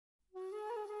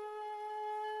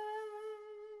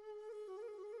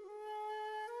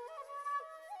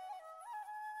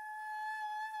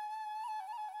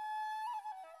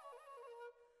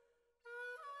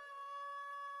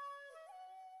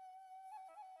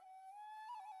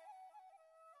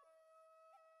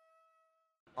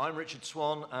I'm Richard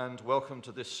Swan, and welcome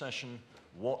to this session,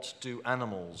 What Do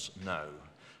Animals Know?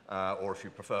 Or if you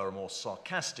prefer a more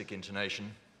sarcastic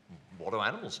intonation, what do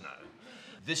animals know?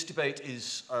 This debate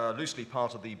is loosely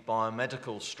part of the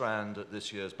biomedical strand at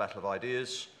this year's Battle of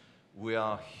Ideas. We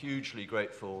are hugely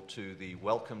grateful to the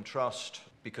Wellcome Trust,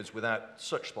 because without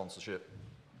such sponsorship,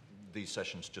 these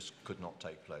sessions just could not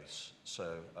take place.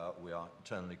 So we are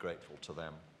eternally grateful to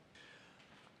them.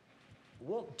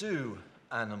 What do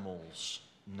animals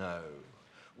know?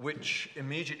 Which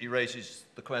immediately raises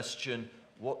the question,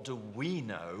 what do we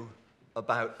know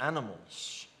about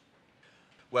animals?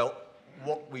 Well,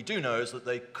 what we do know is that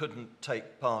they couldn't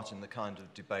take part in the kind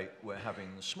of debate we're having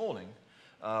this morning,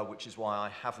 which is why I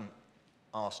haven't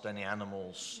asked any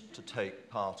animals to take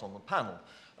part on the panel,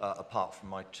 apart from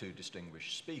my two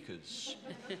distinguished speakers.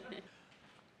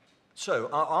 So,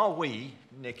 are we,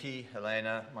 Nikki,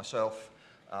 Helena, myself,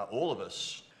 all of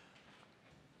us,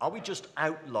 are we just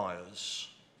outliers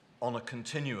on a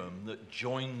continuum that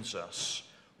joins us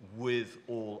with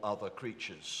all other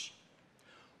creatures?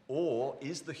 Or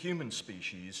is the human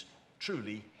species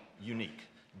truly unique,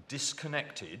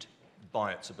 disconnected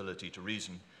by its ability to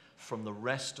reason from the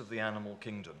rest of the animal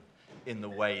kingdom in the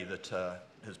way that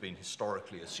has been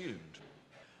historically assumed?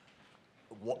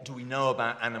 What do we know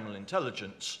about animal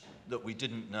intelligence that we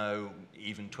didn't know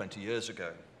even 20 years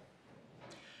ago?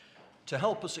 To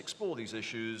help us explore these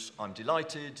issues, I'm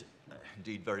delighted,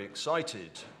 indeed very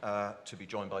excited, to be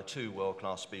joined by two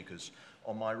world-class speakers.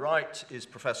 On my right is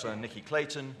Professor Nikki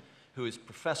Clayton, who is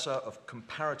Professor of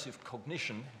Comparative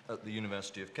Cognition at the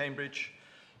University of Cambridge.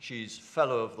 She's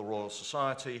Fellow of the Royal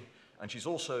Society, and she's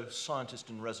also Scientist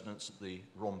in Residence at the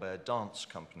Rambert Dance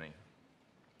Company.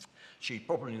 She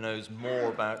probably knows more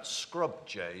about scrub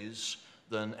jays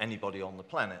than anybody on the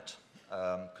planet.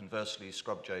 Conversely,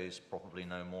 scrub jays probably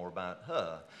know more about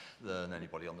her than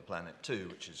anybody on the planet too,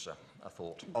 which is a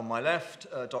thought. On my left,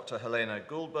 Dr. Helena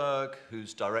Goldberg,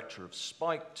 who's director of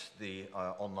Spiked, the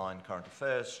online current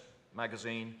affairs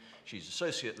magazine. She's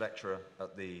associate lecturer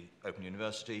at the Open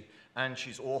University, and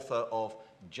she's author of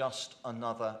Just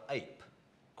Another Ape, ?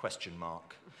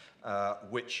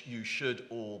 Which you should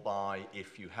all buy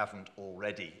if you haven't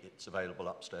already. It's available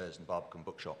upstairs in the Barbican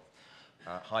Bookshop.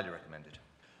 Highly recommended.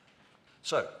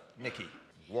 So, Nikki,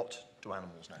 what do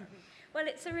animals know? Well,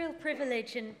 it's a real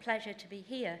privilege and pleasure to be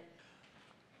here.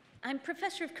 I'm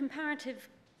Professor of Comparative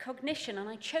Cognition, and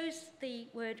I chose the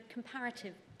word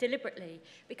comparative deliberately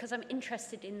because I'm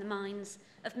interested in the minds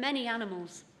of many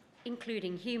animals,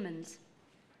 including humans.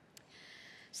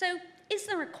 So, is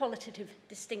there a qualitative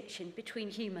distinction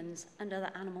between humans and other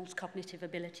animals' cognitive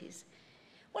abilities?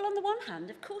 Well, on the one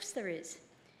hand, of course there is.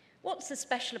 What's so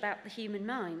special about the human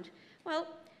mind? Well,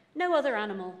 no other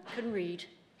animal can read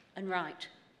and write,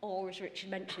 or, as Richard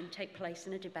mentioned, take place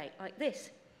in a debate like this.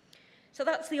 So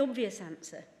that's the obvious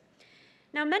answer.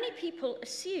 Now, many people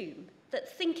assume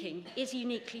that thinking is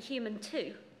uniquely human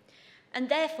too, and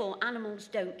therefore animals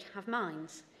don't have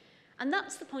minds. And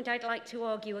that's the point I'd like to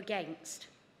argue against,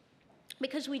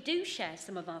 because we do share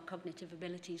some of our cognitive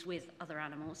abilities with other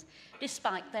animals,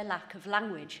 despite their lack of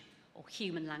language, or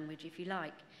human language if you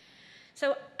like.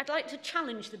 So I'd like to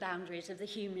challenge the boundaries of the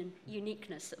human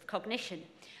uniqueness of cognition.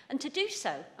 And to do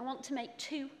so, I want to make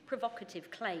two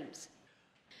provocative claims.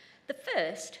 The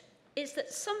first is that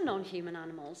some non-human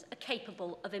animals are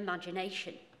capable of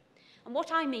imagination. And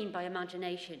what I mean by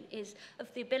imagination is of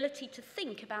the ability to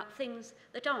think about things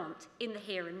that aren't in the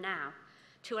here and now,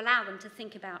 to allow them to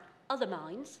think about other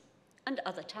minds and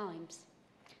other times.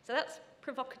 So that's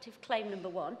provocative claim number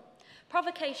one.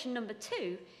 Provocation number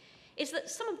two is that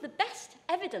some of the best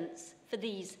evidence for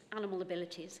these animal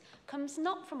abilities comes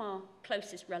not from our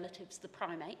closest relatives, the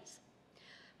primates,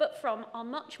 but from our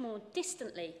much more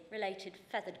distantly related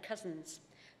feathered cousins,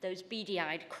 those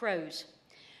beady-eyed crows.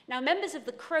 Now, members of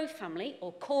the crow family,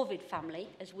 or corvid family,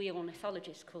 as we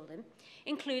ornithologists call them,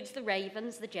 includes the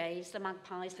ravens, the jays, the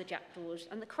magpies, the jackdaws,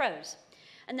 and the crows.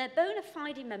 And they're bona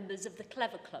fide members of the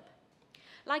Clever Club.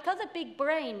 Like other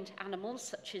big-brained animals,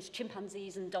 such as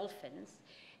chimpanzees and dolphins,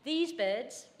 these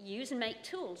birds use and make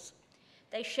tools.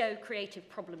 They show creative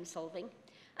problem-solving,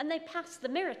 and they pass the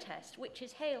mirror test, which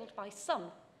is hailed by some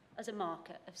as a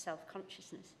marker of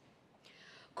self-consciousness.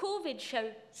 Corvids show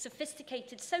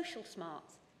sophisticated social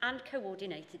smarts and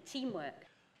coordinated teamwork.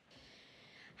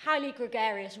 Highly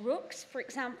gregarious rooks, for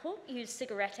example, use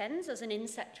cigarette ends as an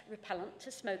insect repellent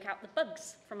to smoke out the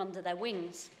bugs from under their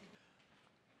wings.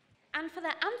 And for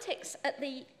their antics at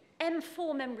the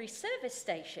M4 Memory Service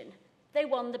Station, they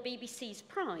won the BBC's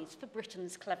prize for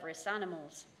Britain's cleverest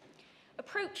animals.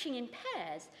 Approaching in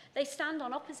pairs, they stand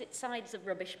on opposite sides of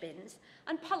rubbish bins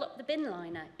and pull up the bin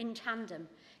liner in tandem,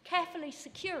 carefully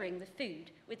securing the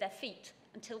food with their feet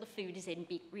until the food is in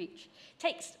reach. It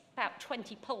takes about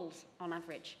 20 pulls on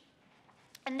average.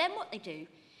 And then what they do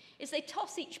is they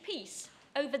toss each piece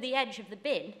over the edge of the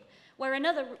bin where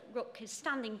another rook is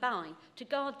standing by to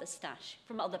guard the stash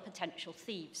from other potential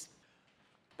thieves.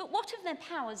 But what of their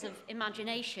powers of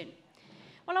imagination?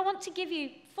 Well, I want to give you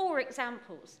 4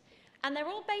 examples, and they're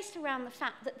all based around the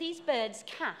fact that these birds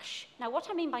cache. Now, what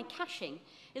I mean by caching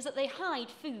is that they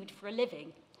hide food for a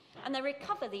living, and they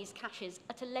recover these caches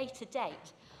at a later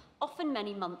date, often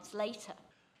many months later.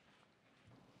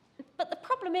 But the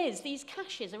problem is these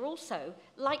caches are also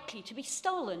likely to be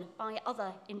stolen by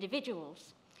other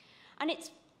individuals. And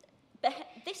it's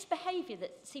this behaviour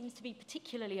that seems to be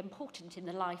particularly important in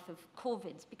the life of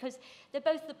corvids, because they're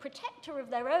both the protector of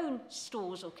their own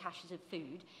stores or caches of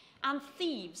food and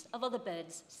thieves of other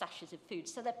birds' stashes of food.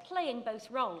 So they're playing both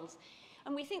roles.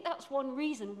 And we think that's one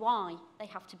reason why they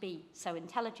have to be so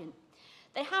intelligent.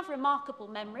 They have remarkable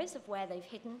memories of where they've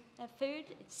hidden their food.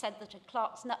 It's said that a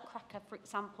Clark's nutcracker, for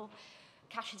example,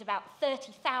 caches about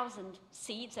 30,000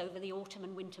 seeds over the autumn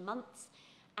and winter months,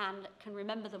 and can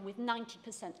remember them with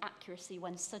 90% accuracy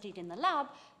when studied in the lab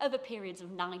over periods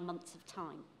of 9 months of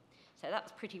time. So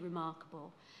that's pretty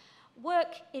remarkable.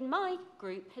 Work in my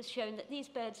group has shown that these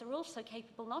birds are also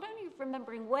capable not only of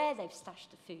remembering where they've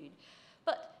stashed the food,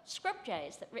 but scrub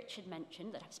jays that Richard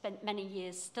mentioned, that I've spent many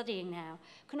years studying now,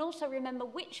 can also remember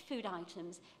which food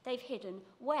items they've hidden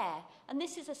where. And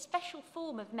this is a special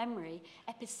form of memory,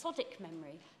 episodic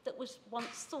memory, that was once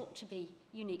thought to be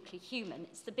uniquely human.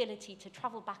 It's the ability to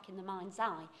travel back in the mind's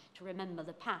eye to remember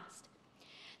the past.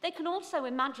 They can also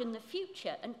imagine the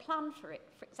future and plan for it,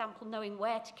 for example, knowing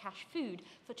where to cache food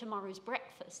for tomorrow's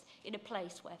breakfast in a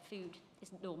place where food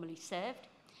isn't normally served.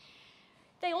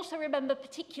 They also remember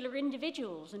particular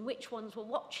individuals and which ones were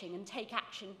watching and take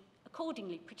action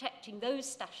accordingly, protecting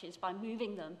those stashes by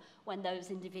moving them when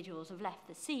those individuals have left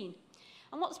the scene.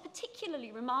 And what's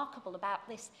particularly remarkable about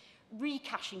this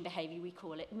recaching behaviour, we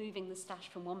call it, moving the stash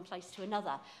from one place to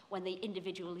another when the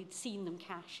individual who'd seen them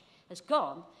cache has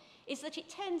gone, is that it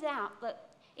turns out that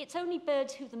it's only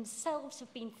birds who themselves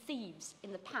have been thieves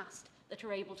in the past that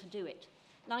are able to do it.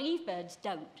 Naive birds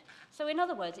don't. So in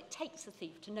other words, it takes a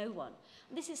thief to know one.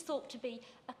 And this is thought to be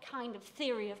a kind of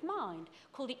theory of mind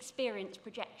called experience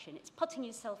projection. It's putting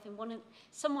yourself in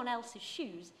someone else's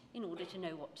shoes in order to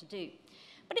know what to do.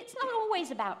 But it's not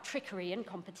always about trickery and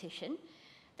competition.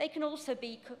 They can also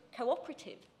be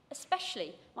cooperative,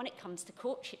 especially when it comes to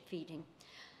courtship feeding.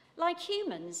 Like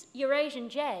humans, Eurasian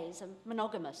jays are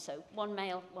monogamous, so one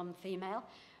male, one female,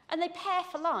 and they pair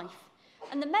for life.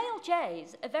 And the male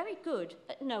jays are very good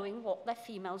at knowing what their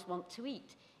females want to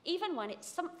eat, even when it's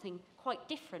something quite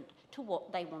different to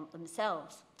what they want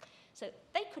themselves. So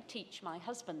they could teach my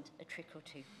husband a trick or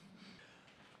two.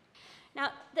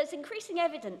 Now, there's increasing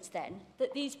evidence then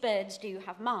that these birds do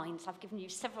have minds. I've given you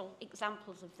several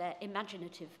examples of their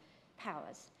imaginative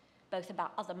powers, both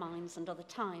about other minds and other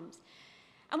times.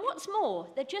 And what's more,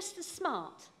 they're just as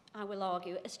smart, I will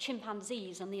argue, as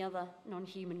chimpanzees and the other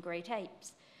non-human great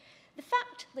apes. The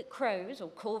fact that crows or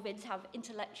corvids have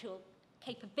intellectual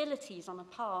capabilities on a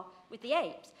par with the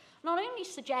apes not only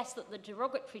suggests that the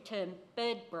derogatory term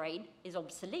bird brain is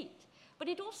obsolete, but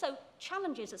it also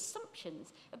challenges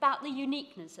assumptions about the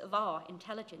uniqueness of our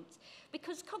intelligence,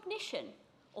 because cognition,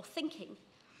 or thinking,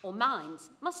 or minds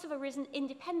must have arisen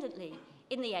independently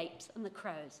in the apes and the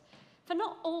crows, for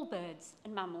not all birds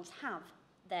and mammals have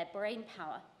their brain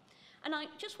power. And I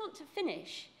just want to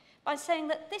finish by saying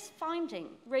that this finding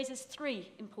raises 3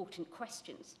 important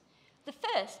questions. The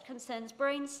first concerns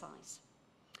brain size.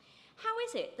 How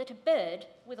is it that a bird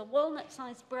with a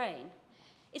walnut-sized brain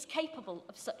is capable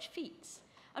of such feats?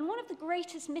 And one of the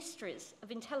greatest mysteries of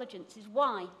intelligence is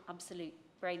why absolute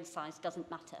brain size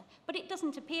doesn't matter, but it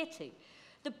doesn't appear to.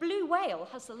 The blue whale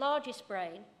has the largest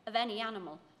brain of any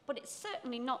animal, but it's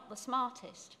certainly not the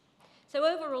smartest. So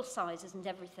overall size isn't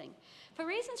everything. For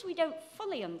reasons we don't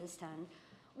fully understand,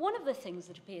 one of the things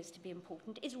that appears to be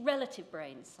important is relative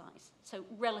brain size, so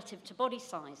relative to body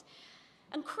size.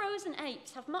 And crows and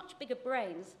apes have much bigger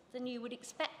brains than you would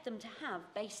expect them to have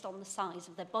based on the size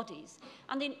of their bodies.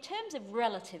 And in terms of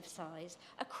relative size,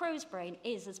 a crow's brain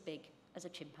is as big as a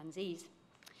chimpanzee's.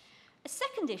 A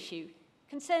second issue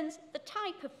concerns the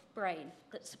type of brain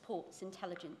that supports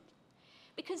intelligence,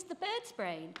 because the bird's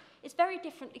brain is very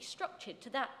differently structured to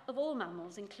that of all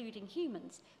mammals, including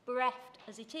humans, bereft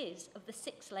as it is of the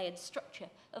 6-layered structure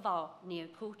of our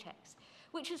neocortex,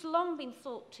 which has long been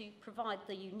thought to provide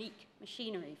the unique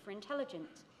machinery for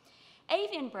intelligence.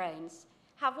 Avian brains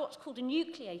have what's called a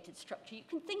nucleated structure. You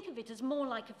can think of it as more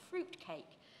like a fruit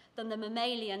cake than the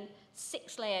mammalian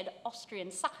 6-layered Austrian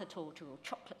Sachertorte or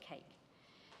chocolate cake.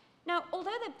 Now,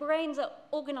 although their brains are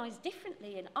organized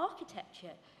differently in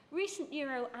architecture, recent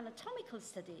neuroanatomical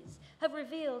studies have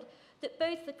revealed that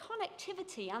both the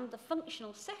connectivity and the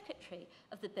functional circuitry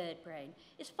of the bird brain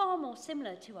is far more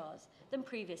similar to ours than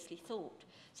previously thought.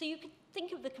 So you could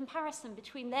think of the comparison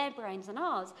between their brains and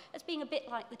ours as being a bit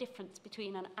like the difference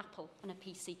between an Apple and a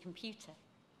PC computer.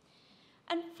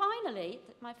 And finally,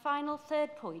 my final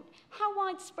third point, how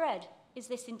widespread is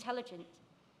this intelligence?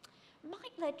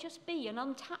 Might there just be an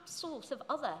untapped source of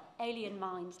other alien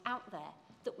minds out there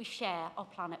that we share our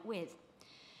planet with?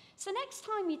 So next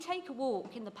time you take a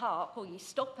walk in the park or you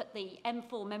stop at the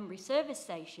M4 memory service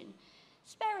station,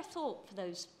 spare a thought for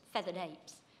those feathered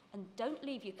apes and don't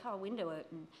leave your car window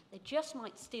open. They just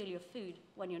might steal your food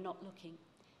when you're not looking.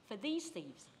 For these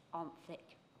thieves aren't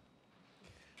thick.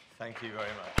 Thank you very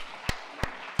much.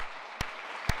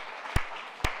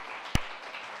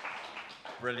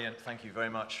 Brilliant. Thank you very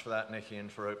much for that, Nikki,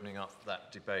 and for opening up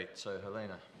that debate. So,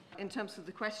 Helena. In terms of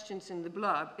the questions in the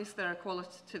blurb, is there a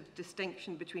qualitative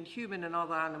distinction between human and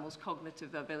other animals'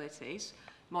 cognitive abilities?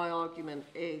 My argument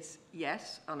is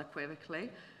yes,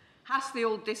 unequivocally. Has the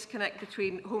old disconnect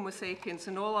between Homo sapiens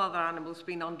and all other animals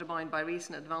been undermined by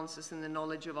recent advances in the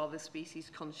knowledge of other species'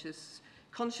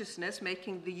 consciousness,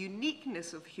 making the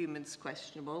uniqueness of humans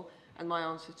questionable? And my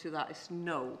answer to that is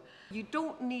no. You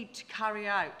don't need to carry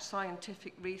out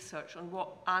scientific research on what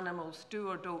animals do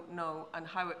or don't know and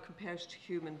how it compares to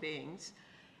human beings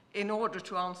in order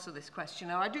to answer this question.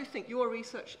 Now, I do think your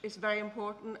research is very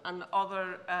important, and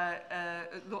others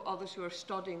who are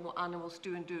studying what animals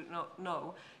do and do not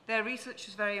know, their research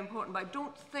is very important, but I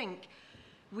don't think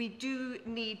we do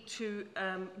need to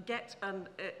get an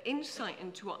insight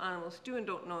into what animals do and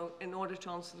don't know in order to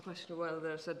answer the question of whether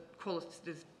there's a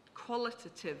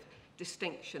qualitative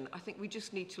distinction. I think we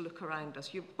just need to look around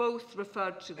us. You both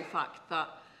referred to the fact that,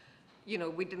 you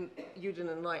know, you didn't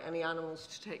invite any animals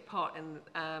to take part in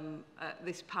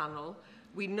this panel.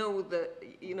 We know that,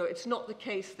 you know, it's not the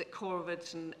case that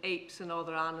corvids and apes and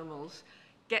other animals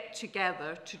get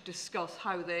together to discuss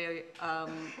how they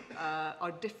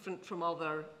are different from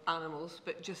other animals,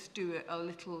 but just do it a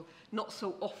little, not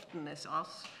so often as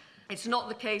us. It's not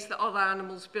the case that other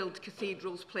animals build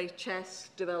cathedrals, play chess,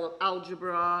 develop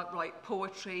algebra, write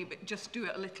poetry, but just do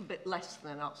it a little bit less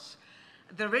than us.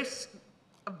 There is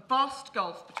a vast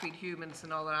gulf between humans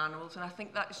and other animals, and I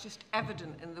think that is just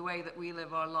evident in the way that we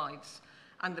live our lives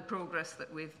and the progress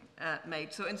that we've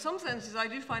made. So in some senses, I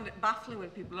do find it baffling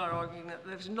when people are arguing that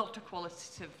there's not a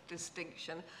qualitative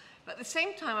distinction. But at the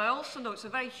same time, I also know it's a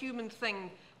very human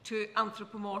thing to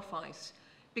anthropomorphize,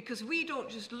 because we don't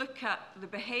just look at the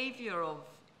behavior of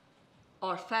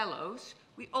our fellows,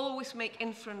 we always make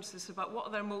inferences about what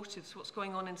are their motives, what's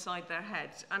going on inside their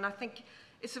heads. And I think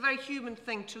it's a very human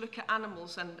thing to look at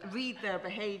animals and read their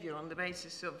behavior on the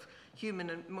basis of human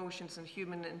emotions and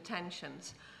human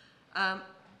intentions.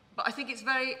 But I think it's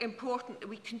very important that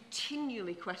we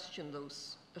continually question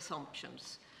those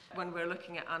assumptions when we're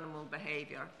looking at animal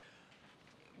behavior.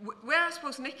 Where I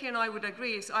suppose Nikki and I would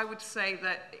agree is I would say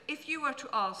that if you were to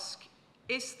ask,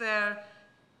 is there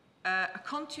a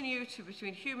continuity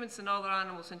between humans and other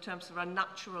animals in terms of our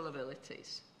natural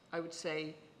abilities, I would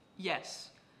say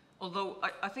yes. Although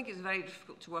I think it's very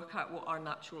difficult to work out what our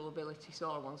natural abilities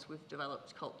are once we've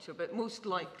developed culture. But most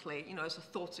likely, you know, as a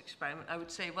thought experiment, I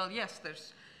would say, well, yes,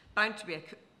 there's bound to be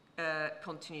a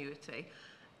continuity.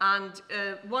 And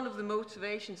one of the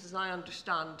motivations, as I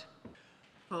understand,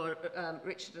 for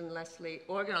Richard and Leslie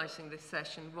organising this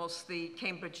session was the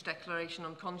Cambridge Declaration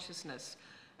on Consciousness.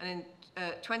 And in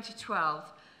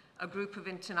 2012, a group of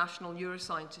international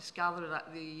neuroscientists gathered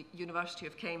at the University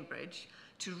of Cambridge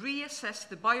to reassess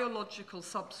the biological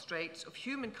substrates of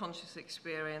human conscious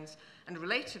experience and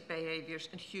related behaviours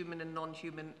in human and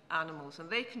non-human animals. And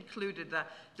they concluded that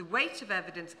the weight of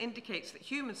evidence indicates that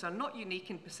humans are not unique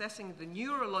in possessing the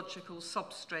neurological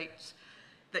substrates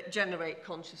that generate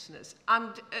consciousness.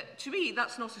 And to me,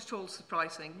 that's not at all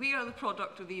surprising. We are the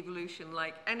product of evolution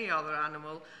like any other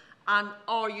animal, and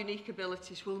our unique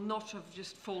abilities will not have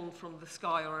just fallen from the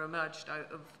sky or emerged out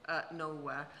of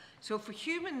nowhere. So for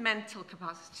human mental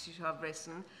capacity to have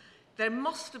risen, there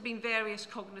must have been various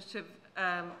cognitive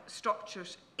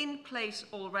structures in place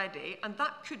already, and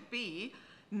that could be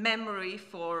memory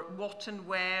for what and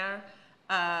where,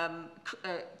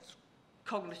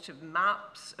 cognitive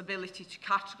maps, ability to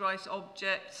categorize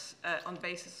objects on the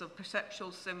basis of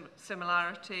perceptual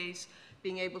similarities,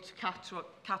 being able to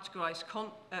categorize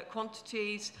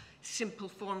quantities, simple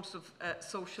forms of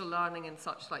social learning and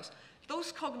such like.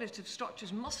 Those cognitive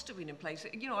structures must have been in place.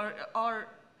 You know,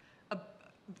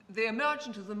 the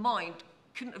emergence of the mind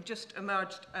couldn't have just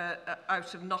emerged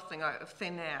out of nothing, out of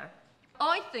thin air.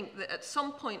 I think that at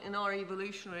some point in our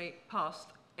evolutionary past,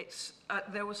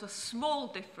 there was a small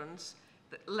difference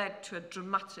that led to a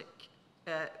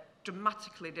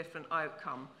dramatically different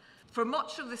outcome. For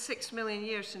much of the 6 million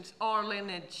years since our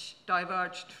lineage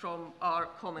diverged from our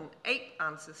common ape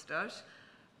ancestors,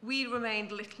 we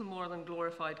remained little more than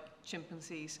glorified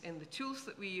chimpanzees in the tools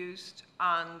that we used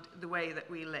and the way that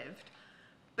we lived.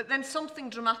 But then something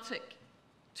dramatic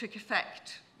took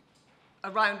effect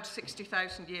around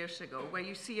 60,000 years ago, where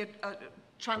you see a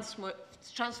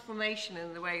transformation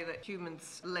in the way that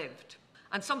humans lived.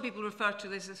 And some people refer to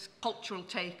this as cultural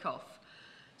takeoff.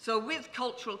 So with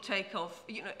cultural takeoff,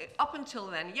 you know, up until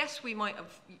then, yes, we might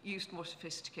have used more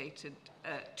sophisticated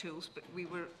tools, but we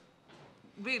were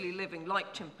really living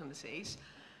like chimpanzees.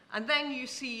 And then you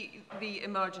see the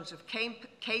emergence of cave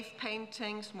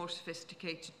paintings, more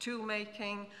sophisticated tool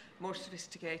making, more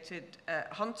sophisticated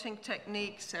hunting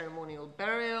techniques, ceremonial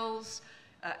burials,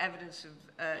 evidence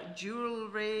of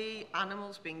jewelry,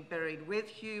 animals being buried with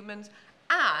humans,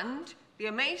 and the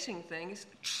amazing thing is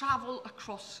travel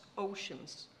across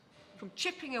oceans. From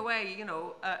chipping away, you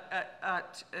know,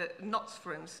 at nuts,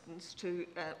 for instance, to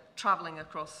traveling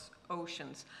across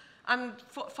oceans. And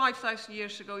 5,000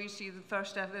 years ago, you see the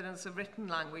first evidence of written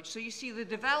language. So you see the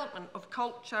development of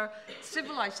culture,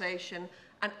 civilization,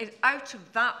 and out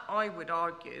of that, I would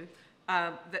argue,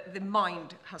 that the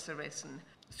mind has arisen.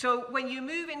 So when you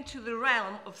move into the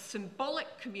realm of symbolic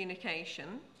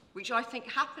communication, which I think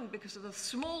happened because of a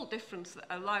small difference that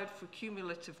allowed for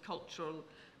cumulative cultural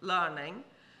learning,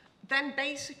 then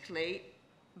basically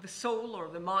the soul or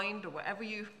the mind or whatever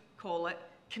you call it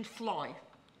can fly.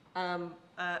 And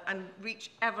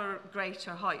reach ever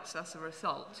greater heights as a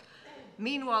result.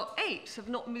 Meanwhile, apes have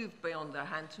not moved beyond their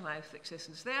hand-to-mouth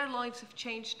existence. Their lives have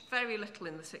changed very little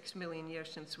in the 6 million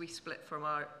years since we split from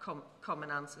our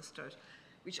common ancestors,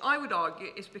 which I would argue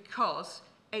is because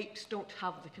apes don't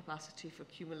have the capacity for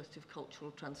cumulative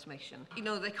cultural transmission. You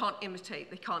know, they can't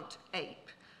imitate, they can't ape.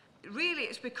 Really,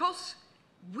 it's because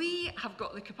we have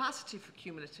got the capacity for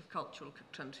cumulative cultural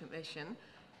transmission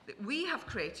that we have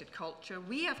created culture,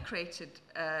 we have created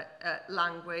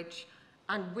language,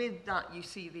 and with that you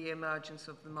see the emergence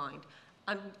of the mind.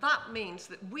 And that means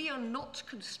that we are not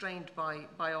constrained by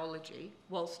biology,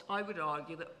 whilst I would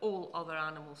argue that all other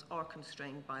animals are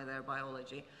constrained by their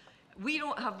biology. We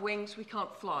don't have wings, we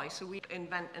can't fly, so we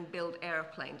invent and build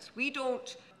airplanes. We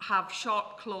don't have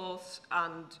sharp claws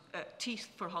and teeth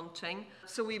for hunting,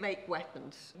 so we make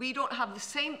weapons. We don't have the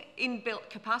same inbuilt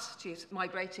capacity as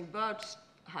migrating birds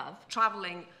have,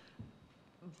 travelling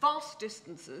vast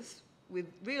distances with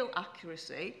real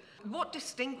accuracy. What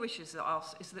distinguishes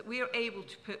us is that we are able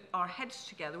to put our heads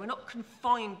together. We're not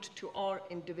confined to our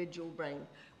individual brain.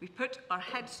 We put our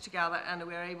heads together and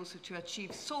we are able to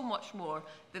achieve so much more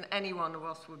than any one of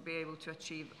us would be able to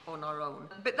achieve on our own.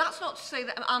 But that's not to say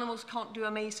that animals can't do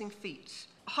amazing feats.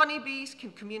 Honeybees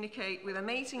can communicate with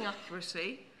amazing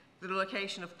accuracy the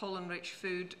location of pollen-rich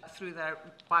food through their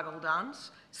waggle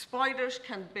dance. Spiders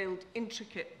can build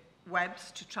intricate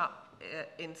webs to trap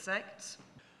insects.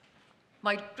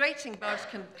 Migrating birds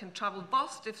can travel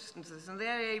vast distances, and they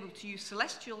are able to use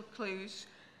celestial clues,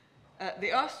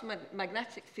 the Earth's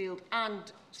magnetic field,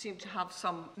 and seem to have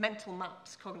some mental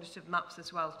maps, cognitive maps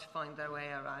as well, to find their way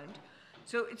around.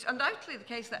 So it's undoubtedly the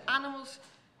case that animals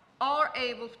are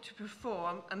able to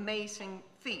perform amazing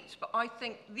feats, but I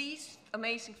think these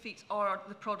amazing feats are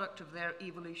the product of their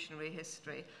evolutionary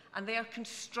history, and they are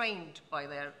constrained by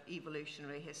their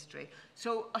evolutionary history.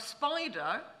 So a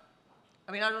spider,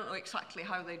 I mean, I don't know exactly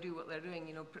how they do what they're doing,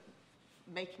 you know,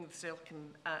 making the silk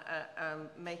and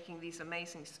making these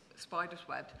amazing spider's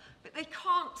webs, but they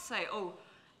can't say, oh,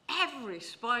 every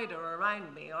spider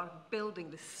around me are building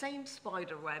the same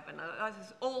spider web, and that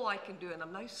is all I can do, and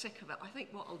I'm now sick of it. I think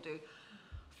what I'll do,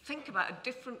 think about a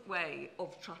different way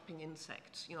of trapping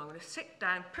insects. You know, I'm going to sit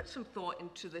down, put some thought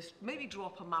into this, maybe draw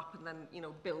up a map and then, you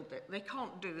know, build it. They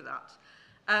can't do that.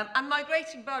 And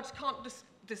migrating birds can't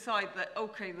decide that,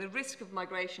 okay, the risk of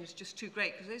migration is just too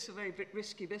great, because it's a very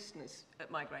risky business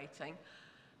at migrating.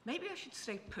 Maybe I should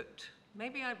stay put.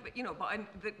 Maybe you know, but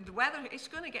the weather, it's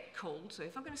going to get cold, so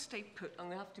if I'm going to stay put, I'm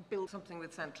going to have to build something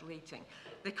with central heating.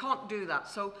 They can't do that.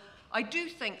 So I do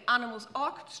think animals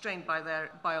are constrained by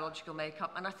their biological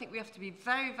makeup, and I think we have to be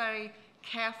very, very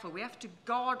careful. We have to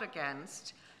guard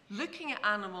against looking at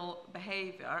animal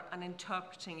behaviour and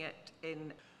interpreting it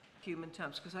in human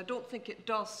terms, because I don't think it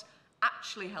does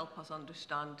actually help us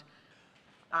understand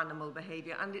animal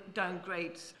behaviour, and it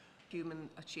downgrades human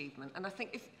achievement. And I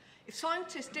think if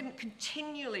scientists didn't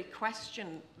continually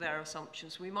question their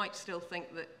assumptions, we might still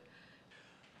think that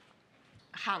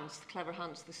Hans, the clever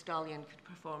Hans the stallion, could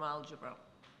perform algebra.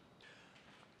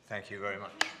 Thank you very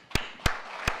much.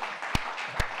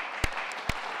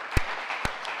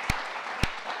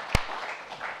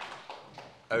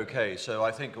 Okay, so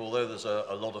I think although there's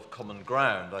a lot of common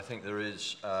ground, I think there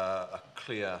is a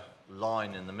clear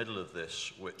line in the middle of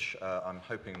this, which I'm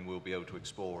hoping we'll be able to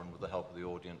explore, and with the help of the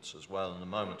audience as well in a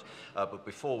moment. But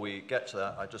before we get to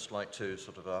that, I'd just like to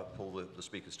sort of pull the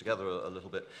speakers together a little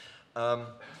bit.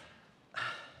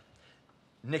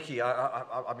 Nikki,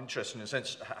 I'm interested in a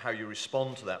sense how you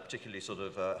respond to that, particularly sort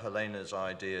of Helena's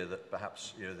idea that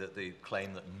perhaps, you know, that the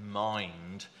claim that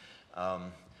mind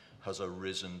has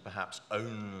arisen perhaps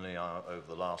only over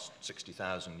the last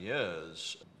 60,000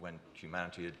 years, when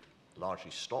humanity had largely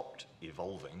stopped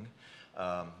evolving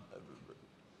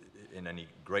in any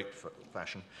great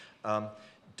fashion.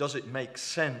 Does it make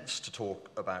sense to talk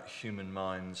about human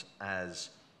minds as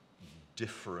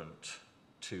different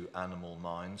to animal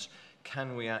minds?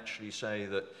 Can we actually say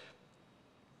that,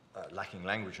 lacking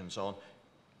language and so on,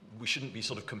 we shouldn't be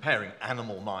sort of comparing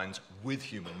animal minds with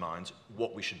human minds?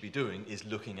 What we should be doing is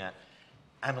looking at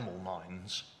animal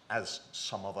minds as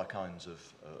some other kinds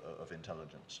of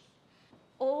intelligence.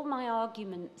 All my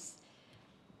arguments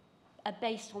are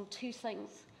based on two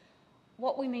things: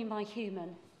 what we mean by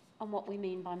human and what we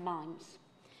mean by minds.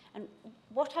 And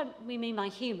what we mean by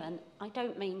human, I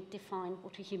don't mean define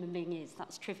what a human being is,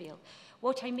 that's trivial.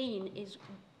 What I mean is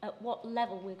at what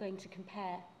level we're going to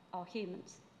compare our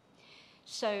humans.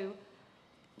 So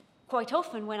quite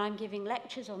often when I'm giving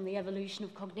lectures on the evolution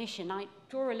of cognition, I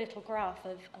draw a little graph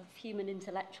of human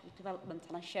intellectual development,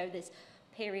 and I show this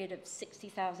period of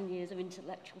 60,000 years of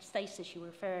intellectual stasis you were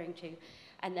referring to,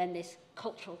 and then this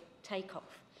cultural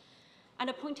takeoff. And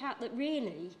I point out that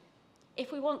really,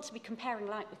 if we want to be comparing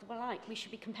like with like, we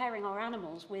should be comparing our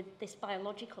animals with this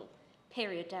biological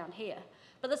period down here.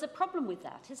 But there's a problem with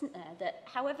that, isn't there? That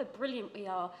however brilliant we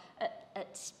are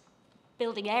at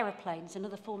building aeroplanes and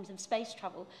other forms of space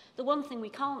travel, the one thing we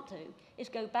can't do is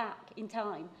go back in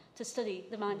time to study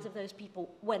the minds of those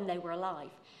people when they were alive.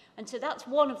 And so that's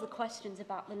one of the questions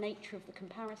about the nature of the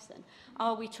comparison.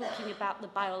 Are we talking about the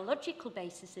biological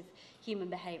basis of human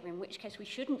behaviour, in which case we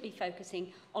shouldn't be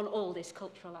focusing on all this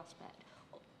cultural aspect,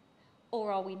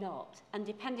 or are we not? And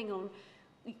depending on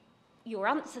your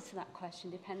answer to that question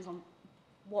depends on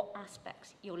what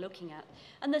aspects you're looking at.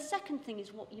 And the second thing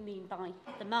is what you mean by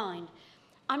the mind.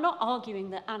 I'm not arguing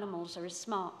that animals are as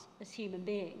smart as human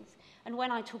beings. And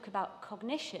when I talk about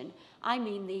cognition, I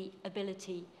mean the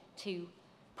ability to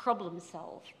problem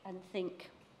solve and think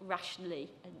rationally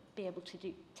and be able to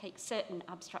take certain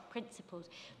abstract principles.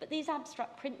 But these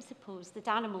abstract principles that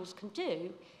animals can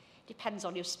do depends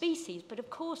on your species, but of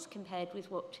course compared with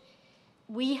what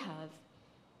we have,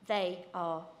 they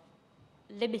are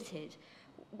limited.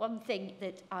 One thing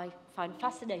that I find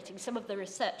fascinating, some of the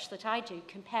research that I do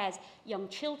compares young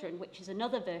children, which is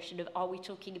another version of are we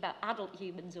talking about adult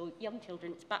humans or young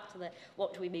children? It's back to the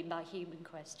what do we mean by human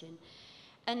question.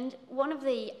 And one of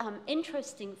the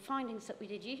interesting findings that we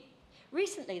did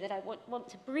recently that I want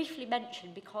to briefly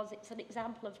mention, because it's an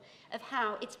example of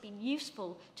how it's been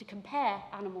useful to compare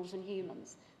animals and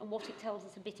humans and what it tells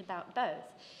us a bit about both,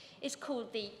 is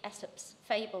called the Aesop's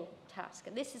Fable task.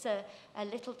 And this is a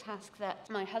little task that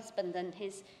my husband and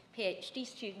his PhD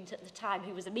student at the time,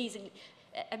 who was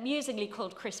amusingly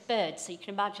called Chris Bird, so you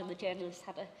can imagine the journalist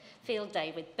had a field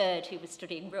day with Bird, who was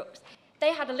studying rooks.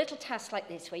 They had a little task like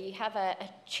this, where you have a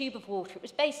tube of water. It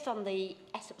was based on the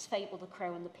Aesop's Fable, the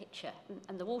crow and the pitcher,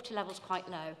 and the water level's quite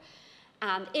low.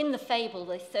 And in the fable,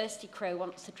 the thirsty crow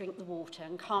wants to drink the water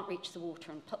and can't reach the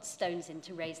water and puts stones in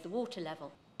to raise the water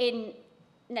level. In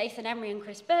Nathan Emery and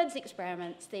Chris Bird's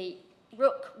experiments, the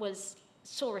rook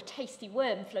saw a tasty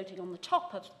worm floating on the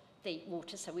top of the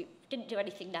water, so we didn't do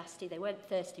anything nasty. They weren't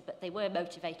thirsty, but they were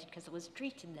motivated because there was a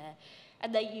treat in there.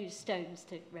 And they used stones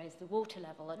to raise the water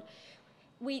level. And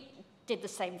we did the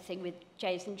same thing with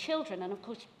jays and children, and of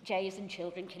course jays and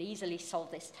children can easily solve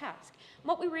this task. And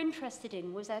what we were interested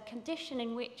in was a condition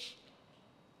in which,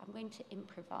 I'm going to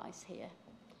improvise here,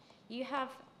 you have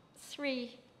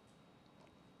three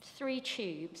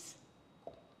tubes,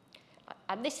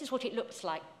 and this is what it looks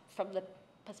like from the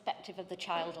perspective of the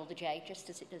child or the jay, just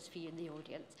as it does for you in the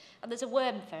audience. And there's a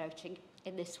worm floating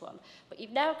in this one. But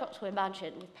you've now got to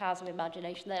imagine, with powers of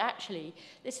imagination, that actually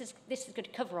this is going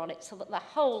to cover on it so that the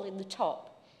hole in the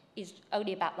top is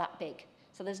only about that big.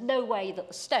 So there's no way that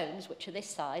the stones, which are this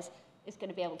size, is going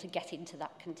to be able to get into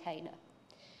that container.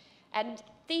 And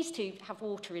these two have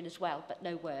water in as well, but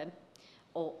no worm.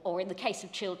 Or in the case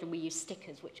of children, we use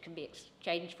stickers, which can be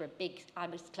exchanged for a big,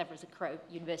 I'm as clever as a crow,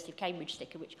 University of Cambridge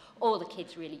sticker, which all the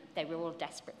kids really, they were all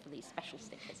desperate for these special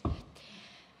stickers.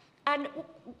 And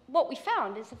what we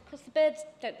found is, of course, the birds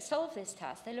don't solve this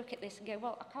task. They look at this and go,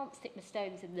 well, I can't stick my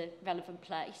stones in the relevant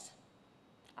place.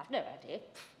 I've no idea.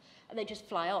 And they just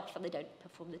fly off and they don't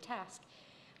perform the task.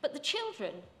 But the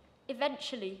children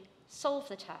eventually solve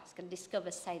the task and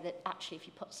discover, say, that actually if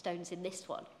you put stones in this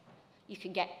one, you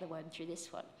can get the worm through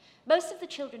this one. Most of the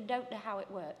children don't know how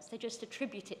it works. They just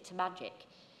attribute it to magic.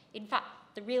 In fact,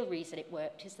 the real reason it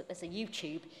worked is that there's a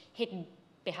U-tube hidden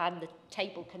behind the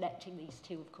table connecting these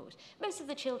two, of course. Most of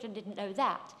the children didn't know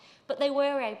that, but they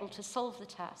were able to solve the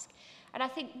task. And I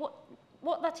think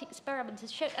what that experiment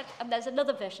has shown, and there's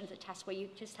another version of the task where you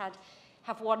just have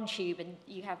one tube and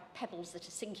you have pebbles that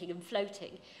are sinking and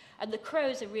floating. And the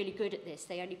crows are really good at this.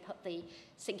 They only put the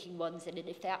sinking ones in, and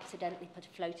if they accidentally put a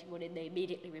floating one in, they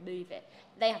immediately remove it.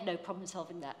 They have no problem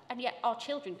solving that. And yet our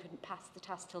children couldn't pass the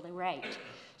task till they were 8.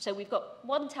 So we've got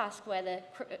one task where the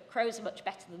crows are much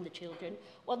better than the children,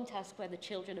 one task where the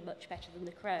children are much better than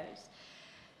the crows.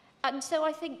 And so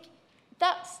I think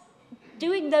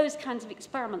doing those kinds of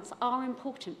experiments are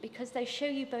important because they show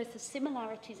you both the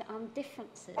similarities and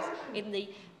differences in the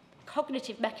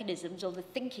cognitive mechanisms or the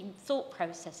thinking thought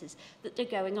processes that are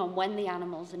going on when the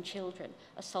animals and children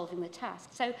are solving the task.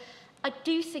 So I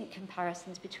do think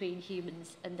comparisons between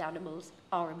humans and animals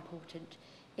are important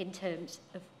in terms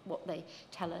of what they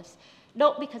tell us.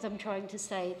 Not because I'm trying to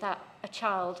say that a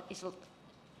child is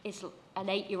an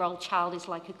 8-year-old child is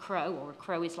like a crow or a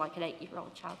crow is like an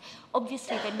 8-year-old child.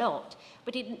 Obviously they're not,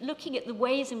 but in looking at the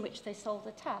ways in which they solve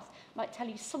the task might tell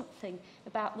you something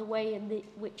about the way in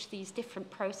which these different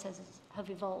processes have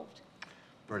evolved.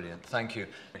 Brilliant, thank you.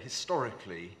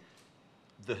 Historically,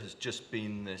 there has just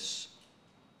been this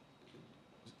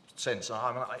sense,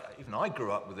 even I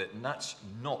grew up with it, and that's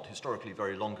not historically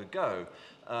very long ago,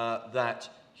 that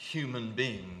human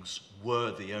beings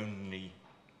were the only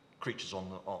creatures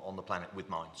on the planet with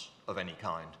minds of any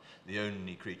kind, the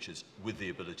only creatures with the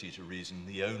ability to reason,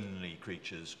 the only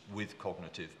creatures with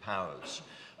cognitive powers.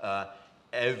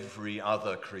 Every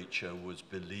other creature was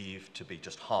believed to be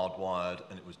just hardwired,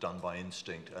 and it was done by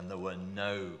instinct, and there were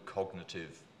no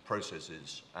cognitive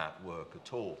processes at work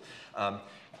at all.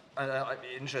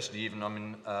 Interestingly,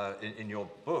 even in your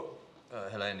book,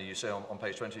 Helena, you say on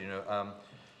page 20,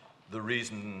 the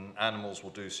reason animals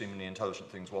will do seemingly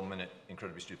intelligent things one minute,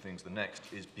 incredibly stupid things the next,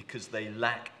 is because they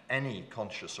lack any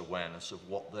conscious awareness of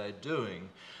what they're doing,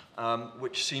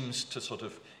 which seems to sort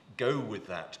of go with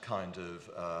that kind of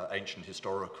ancient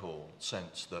historical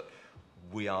sense that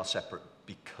we are separate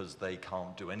because they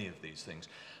can't do any of these things.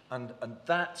 And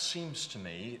that seems to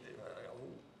me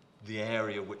the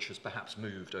area which has perhaps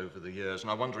moved over the years.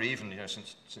 And I wonder even,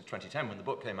 since 2010 when the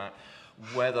book came out,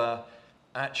 whether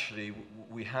actually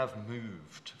we have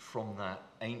moved from that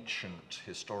ancient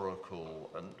historical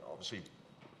and obviously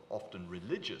often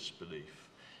religious belief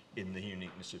in the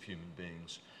uniqueness of human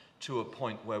beings to a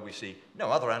point where we see, no,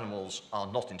 other animals are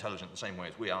not intelligent the same way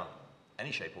as we are,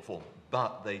 any shape or form,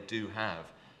 but they do have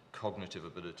cognitive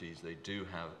abilities, they do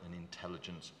have an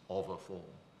intelligence of a form.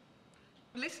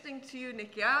 Listening to you,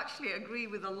 Nikki, I actually agree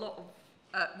with a lot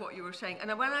of what you were saying. And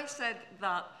when I said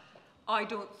that I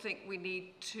don't think we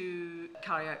need to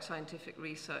carry out scientific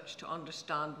research to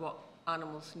understand what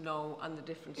animals know and the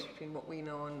difference between what we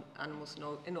know and animals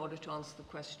know in order to answer the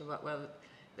question about whether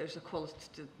there's a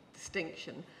qualitative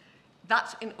distinction.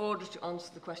 That's in order to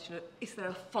answer the question of, is there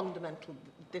a fundamental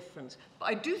difference? But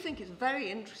I do think it's very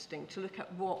interesting to look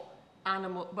at what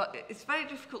but it's very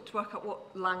difficult to work out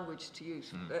what language to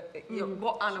use.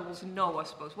 What animals know, I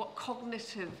suppose, what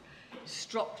cognitive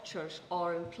structures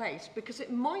are in place, because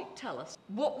it might tell us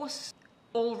what was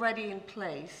already in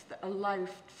place that allowed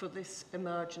for this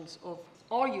emergence of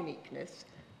our uniqueness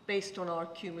based on our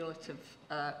cumulative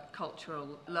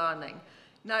cultural learning.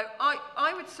 Now,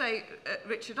 I would say,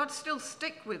 Richard, I'd still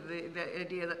stick with the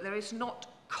idea that there is not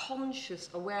conscious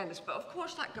awareness, but of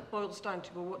course that boils down to,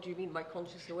 well, what do you mean by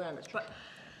conscious awareness? But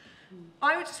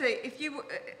I would say, if you,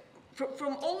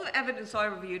 from all the evidence I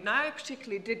reviewed, now I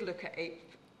particularly did look at ape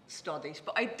studies,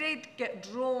 but I did get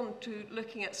drawn to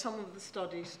looking at some of the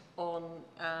studies on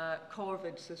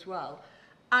corvids as well,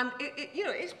 and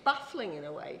it's baffling in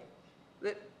a way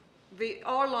that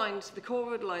our lines, the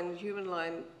corvid line, the human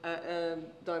line,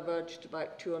 diverged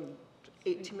about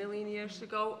 280 million years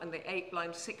ago, and the ape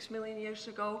line 6 million years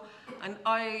ago. And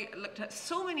I looked at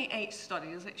so many ape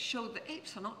studies that showed that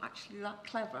apes are not actually that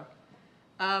clever.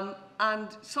 And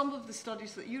some of the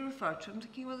studies that you refer to, I'm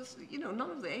thinking, well, this, you know,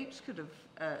 none of the apes could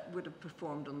have, would have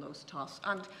performed on those tasks.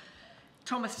 And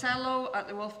Tomasello at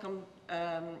the Wolfgang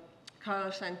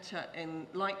Kohler Center in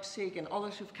Leipzig and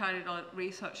others who've carried out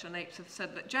research on apes have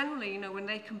said that generally, you know, when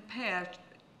they compare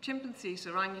chimpanzees,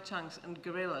 orangutans and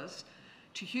gorillas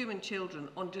to human children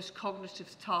on just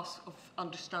cognitive tasks of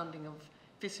understanding of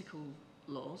physical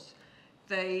laws,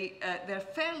 they're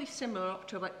fairly similar up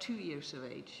to about 2 years of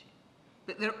age.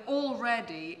 But they're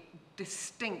already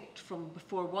distinct from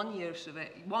before 1 year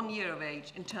of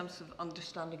age in terms of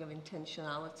understanding of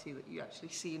intentionality that you actually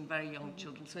see in very young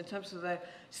children. So in terms of their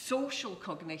social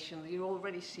cognition, you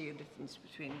already see a difference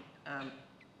between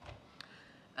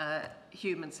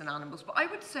humans and animals. But I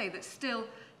would say that still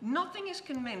nothing has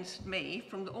convinced me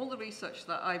from all the research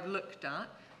that I've looked at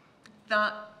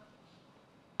that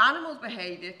animal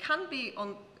behaviour can be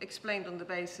explained on the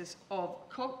basis of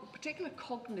particular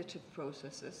cognitive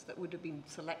processes that would have been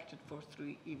selected for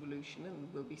through evolution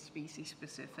and will be species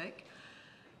specific,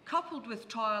 coupled with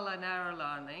trial and error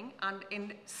learning, and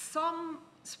in some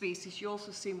species you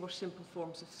also see more simple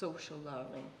forms of social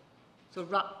learning. So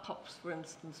rat pups, for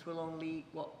instance, will only eat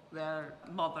what their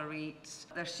mother eats.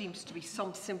 There seems to be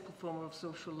some simple form of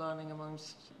social learning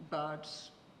amongst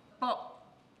birds. But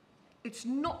it's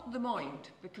not the mind,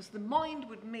 because the mind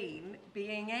would mean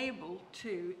being able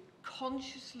to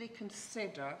consciously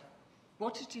consider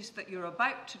what it is that you're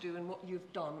about to do and what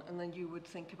you've done, and then you would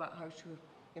think about how to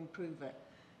improve it.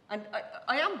 And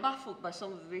I am baffled by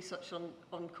some of the research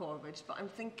on corvids, but I'm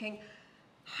thinking,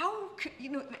 how could, you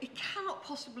know, it cannot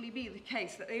possibly be the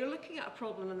case that they're looking at a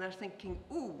problem and they're thinking,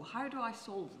 ooh, how do I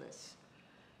solve this?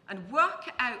 And work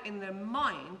it out in their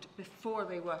mind before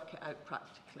they work it out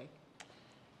practically.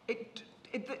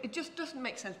 It just doesn't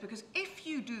make sense, because if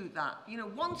you do that, you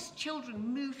know, once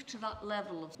children move to that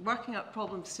level of working out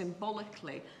problems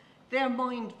symbolically, their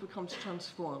mind becomes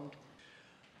transformed.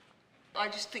 I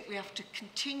just think we have to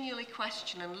continually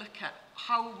question and look at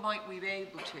how might we be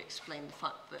able to explain the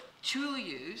fact that tool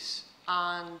use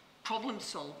and problem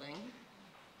solving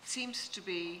seems to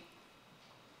be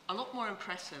a lot more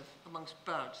impressive amongst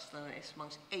birds than it is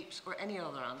amongst apes or any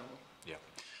other animal. Yeah,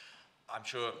 I'm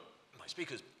sure my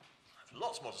speakers have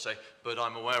lots more to say, but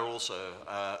I'm aware also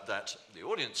that the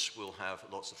audience will have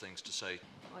lots of things to say.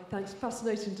 Hi, thanks.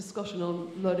 Fascinating discussion on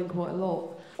learning quite a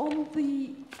lot. On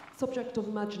the subject of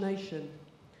imagination,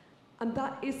 and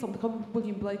that is something, I'm with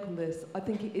William Blake on this, I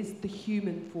think it is the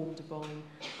human form divine.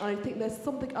 And I think there's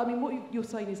something, I mean, what you're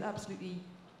saying is absolutely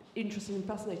interesting and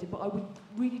fascinating, but I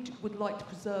would like to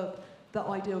preserve that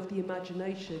idea of the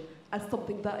imagination as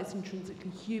something that is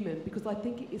intrinsically human, because I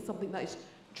think it is something that is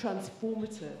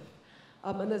transformative.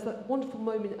 And there's that wonderful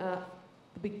moment at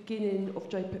the beginning of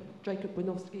Jacob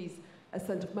Winofsky's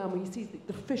Ascent of Man, where you see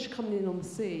the fish coming in on the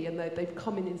sea, and they've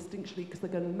come in instinctually because they're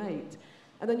going to mate.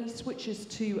 And then he switches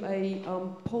to a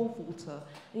pole vaulter,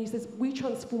 and he says, we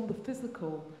transform the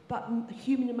physical. That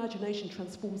human imagination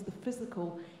transforms the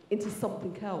physical into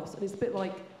something else. And it's a bit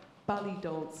like ballet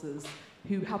dancers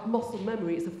who have muscle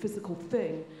memory. It's a physical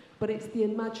thing, but it's the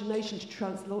imagination to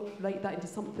translate that into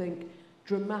something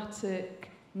dramatic,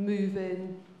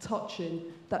 moving, touching,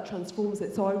 that transforms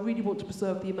it. So I really want to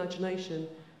preserve the imagination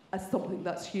as something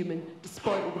that's human,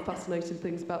 despite all the fascinating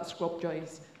things about scrub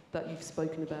jays that you've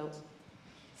spoken about.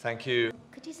 Thank you.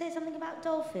 Could you say something about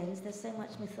dolphins? There's so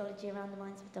much mythology around the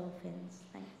minds of dolphins.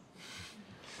 Thanks.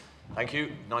 Thank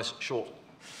you. Nice, short.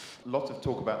 A lot of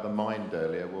talk about the mind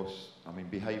earlier. I mean,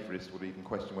 behaviourists would even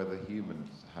question whether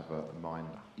humans have a mind.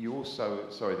 You also,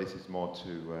 sorry, this is more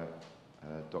to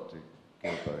Dr.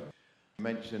 Gilbert. You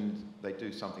mentioned they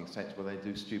do something sensible, they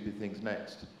do stupid things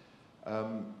next.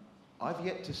 I've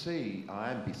yet to see, I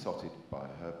am besotted by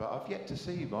her, but I've yet to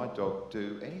see my dog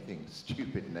do anything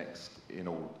stupid next, in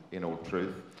all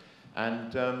truth.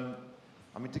 And,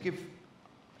 I mean, to give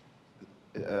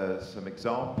some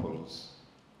examples,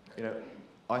 you know,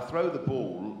 I throw the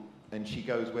ball and she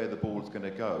goes where the ball's going to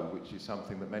go, which is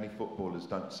something that many footballers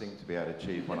don't seem to be able to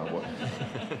achieve when I watch.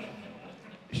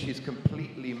 She's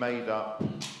completely made up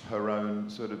her own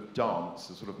sort of dance,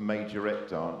 a sort of majorette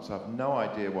dance. I've no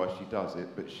idea why she does it,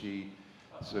 but she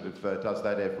sort of does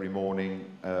that every morning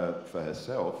for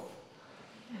herself.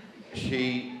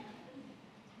 She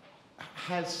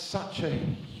has such a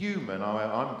human,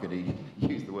 I'm going to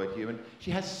use the word human,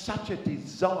 she has such a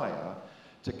desire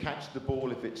to catch the ball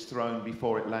if it's thrown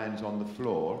before it lands on the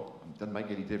floor. It doesn't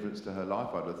make any difference to her life,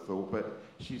 I'd have thought, but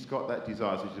she's got that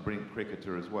desire, so she's a brilliant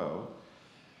cricketer as well.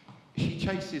 She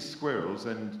chases squirrels,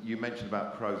 and you mentioned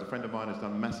about crows. A friend of mine has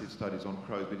done massive studies on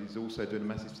crows, but he's also doing a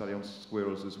massive study on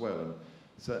squirrels as well. And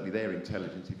certainly their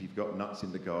intelligence, if you've got nuts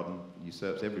in the garden,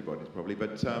 usurps everybody's probably.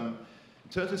 But in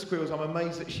terms of squirrels, I'm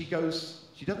amazed that she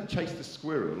doesn't chase the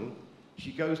squirrel,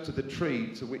 she goes to the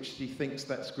tree to which she thinks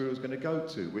that squirrel's going to go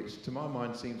to, which to my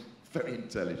mind seems very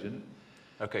intelligent.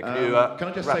 Okay, can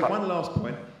I just say one last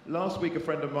point? Last week, a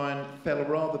friend of mine fell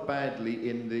rather badly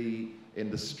in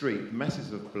the street,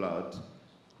 masses of blood,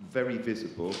 very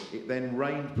visible. It then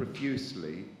rained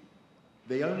profusely.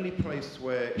 The only place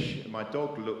where my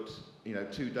dog looked,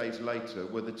 2 days later,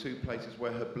 were the two places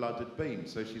where her blood had been.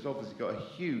 So she's obviously got a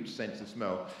huge sense of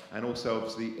smell, and also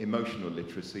obviously emotional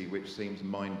literacy, which seems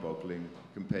mind-boggling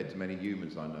compared to many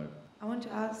humans I know. I want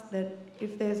to ask that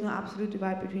if there's no absolute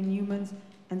divide between humans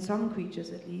and some creatures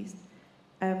at least,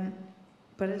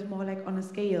 but it's more like on a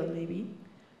scale maybe,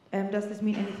 does this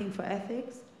mean anything for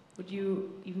ethics? Would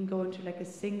you even go into like a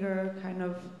Singer kind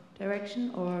of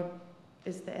direction, or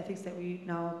is the ethics that we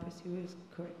now pursue is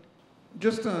correct?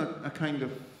 Just a kind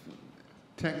of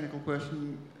technical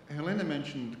question. Helena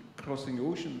mentioned crossing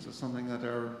oceans as something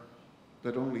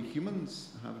that only humans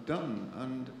have done,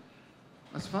 and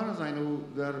as far as I know,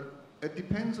 it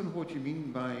depends on what you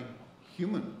mean by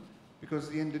human, because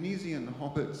the Indonesian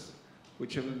hobbits,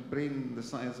 which have a brain the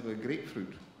size of a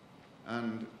grapefruit,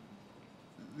 and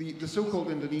the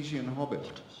so-called Indonesian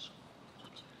hobbit,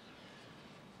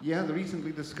 the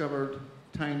recently discovered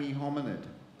tiny hominid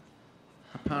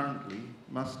apparently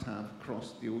must have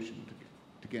crossed the ocean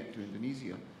to get to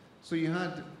Indonesia. So you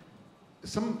had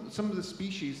some of the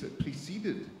species that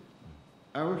preceded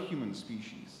our human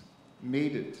species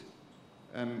made it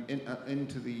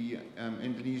into the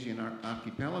Indonesian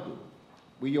archipelago.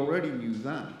 We already knew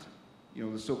that,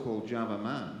 the so-called Java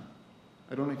man.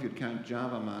 I don't know if you'd count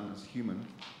Java man as human.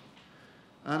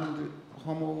 And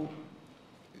Homo,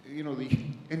 the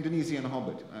Indonesian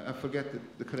hobbit, I forget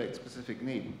the correct specific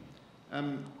name,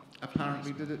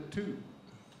 apparently did it too.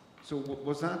 So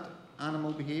was that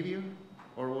animal behaviour,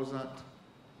 or was that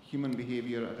human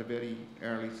behaviour at a very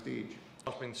early stage?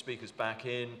 I'll bring the speakers back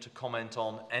in to comment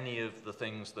on any of the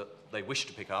things that they wish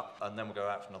to pick up, and then we'll go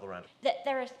out for another round.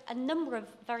 There are a number of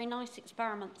very nice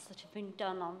experiments that have been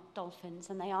done on dolphins,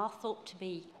 and they are thought to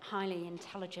be highly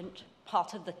intelligent,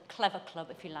 part of the clever club,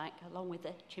 if you like, along with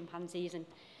the chimpanzees and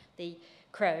the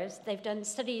crows. They've done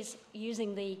studies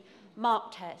using the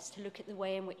mark test to look at the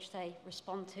way in which they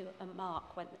respond to a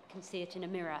mark when they can see it in a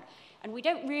mirror. And we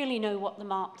don't really know what the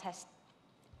mark test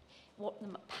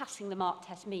passing the mark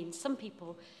test means. Some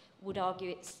people would argue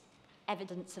it's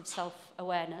evidence of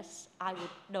self-awareness. I would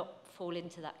not fall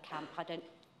into that camp. I don't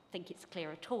think it's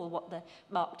clear at all what the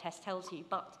mark test tells you,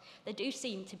 but there do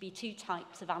seem to be two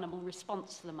types of animal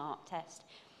response to the mark test.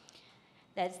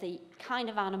 There's the kind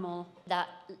of animal that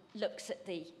looks at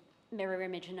the mirror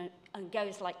image and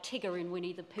goes like Tigger in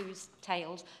Winnie the Pooh's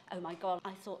tales. Oh my God,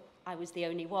 I thought I was the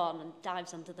only one, and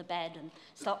dives under the bed and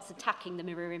starts attacking the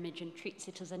mirror image and treats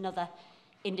it as another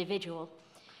individual.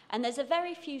 And there's a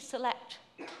very few select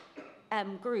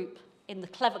group in the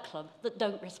clever club that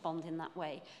don't respond in that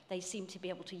way. They seem to be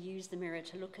able to use the mirror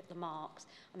to look at the marks,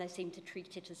 and they seem to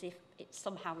treat it as if it's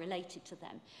somehow related to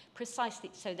them,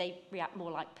 precisely so they react more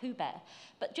like Pooh Bear.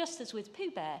 But just as with Pooh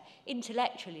Bear,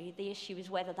 intellectually, the issue is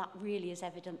whether that really is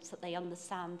evidence that they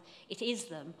understand it is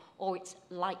them or it's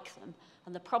like them.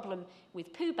 And the problem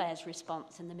with Pooh Bear's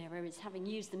response in the mirror is, having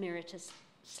used the mirror to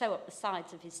sew up the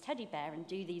sides of his teddy bear and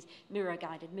do these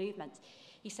mirror-guided movements,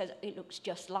 he says, it looks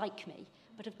just like me.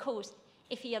 But of course,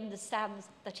 if he understands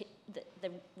that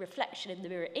the reflection in the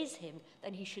mirror is him,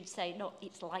 then he should say, not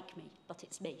it's like me, but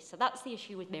it's me. So that's the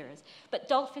issue with mirrors. But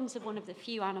dolphins are one of the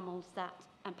few animals that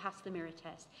pass the mirror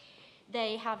test.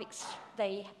 They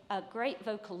are great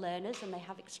vocal learners, and they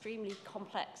have extremely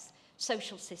complex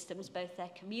social systems, both their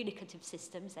communicative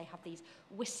systems. They have these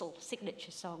whistle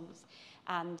signature songs,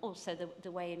 and also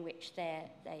the way in which they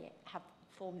have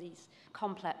formed these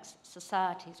complex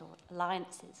societies or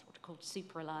alliances, what are called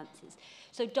super alliances.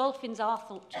 So dolphins are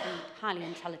thought to be highly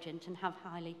intelligent and have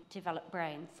highly developed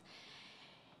brains.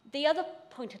 The other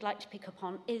point I'd like to pick up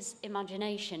on is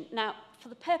imagination. Now, for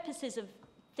the purposes of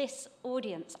this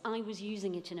audience, I was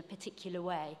using it in a particular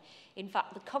way. In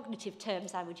fact, the cognitive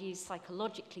terms I would use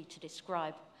psychologically to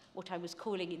describe what I was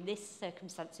calling in this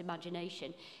circumstance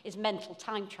imagination is mental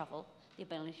time travel, the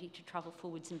ability to travel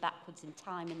forwards and backwards in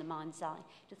time in the mind's eye,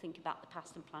 to think about the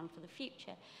past and plan for the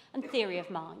future, and theory of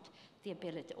mind, the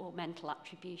ability, or mental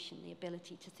attribution, the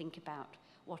ability to think about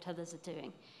what others are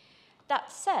doing. That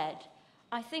said,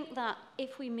 I think that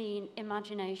if we mean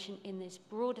imagination in this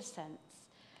broader sense,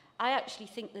 I actually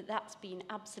think that that's been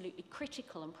absolutely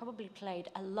critical and probably played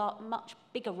a much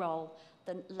bigger role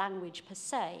than language per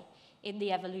se in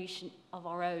the evolution of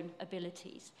our own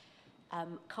abilities.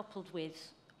 coupled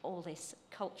with all this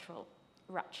cultural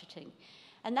ratcheting.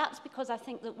 And that's because I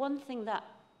think that one thing that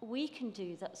we can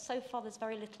do, that so far there's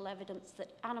very little evidence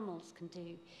that animals can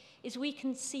do, is we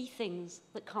can see things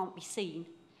that can't be seen.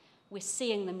 We're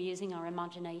seeing them using our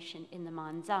imagination in the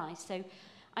mind's eye. So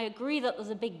I agree that there's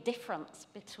a big difference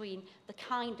between the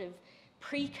kind of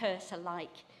precursor-like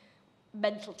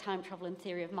mental time travel and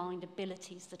theory of mind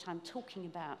abilities that I'm talking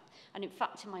about. And in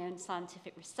fact, in my own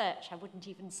scientific research, I wouldn't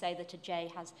even say that a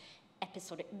jay has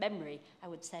episodic memory. I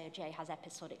would say a jay has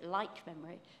episodic-like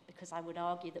memory, because I would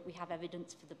argue that we have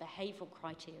evidence for the behavioural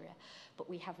criteria, but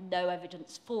we have no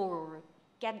evidence for or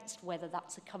against whether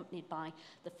that's accompanied by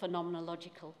the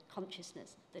phenomenological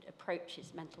consciousness that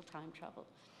approaches mental time travel.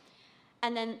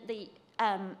 And then the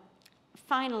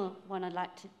final one I'd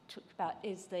like to talk about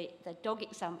is the dog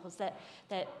examples.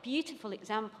 They're beautiful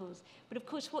examples, but of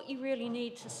course what you really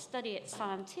need to study it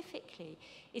scientifically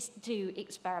is to do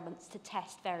experiments to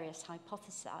test various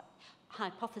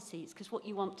hypotheses, because what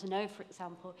you want to know, for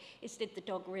example, is did the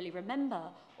dog really remember,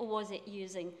 or was it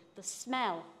using the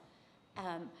smell?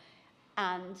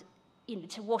 And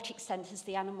to what extent has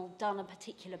the animal done a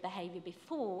particular behaviour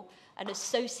before and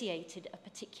associated a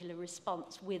particular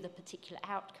response with a particular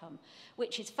outcome,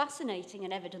 which is fascinating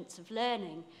and evidence of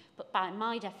learning, but by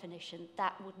my definition,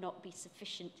 that would not be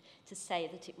sufficient to say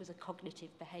that it was a cognitive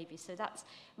behaviour. So that's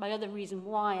my other reason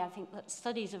why I think that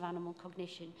studies of animal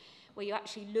cognition, where you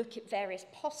actually look at various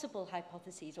possible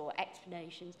hypotheses or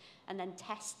explanations and then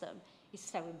test them, is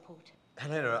so important.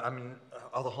 Helena, I mean,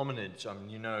 other hominids, I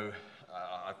mean,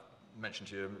 I've mentioned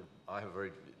to you, I have a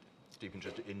very deep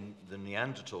interest in the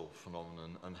Neanderthal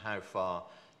phenomenon and how far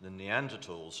the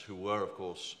Neanderthals, who were, of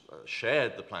course,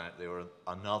 shared the planet, they were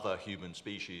another human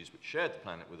species which shared the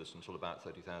planet with us until about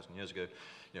 30,000 years ago.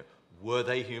 Were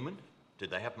they human? Did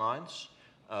they have minds?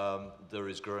 There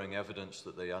is growing evidence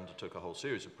that they undertook a whole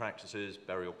series of practices,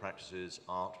 burial practices,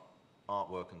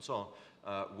 artwork and so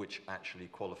on, which actually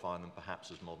qualify them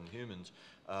perhaps as modern humans.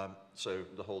 So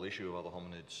the whole issue of other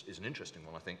hominids is an interesting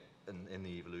one, I think, in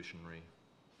the evolutionary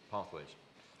pathways.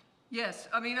 Yes,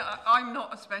 I mean, I'm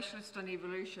not a specialist on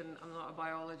evolution, I'm not a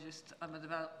biologist, I'm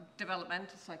a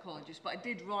developmental psychologist, but I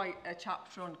did write a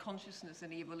chapter on consciousness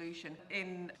and evolution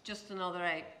in Just Another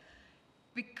Ape,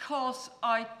 because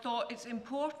I thought it's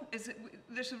important,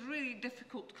 there's a really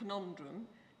difficult conundrum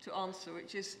to answer,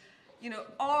 which is,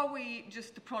 are we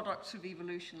just the products of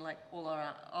evolution like all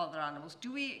our other animals?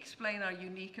 Do we explain our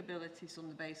unique abilities on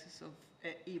the basis of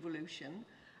evolution?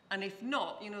 And if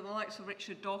not, the likes of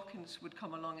Richard Dawkins would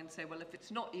come along and say, well, if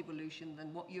it's not evolution,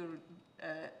 then what you're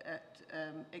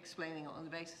explaining it on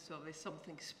the basis of is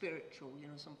something spiritual,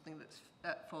 something that's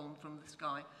fallen from the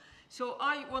sky. So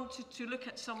I wanted to look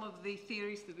at some of the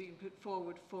theories that have been put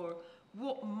forward for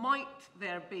what might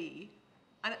there be.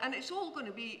 And it's all going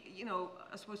to be,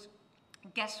 I suppose,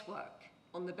 guesswork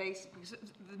on the basis, because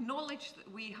the knowledge that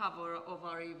we have of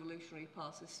our evolutionary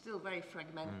past is still very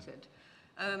fragmented.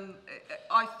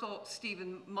 I thought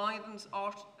Stephen Mythen's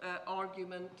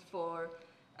argument for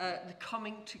the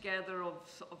coming together of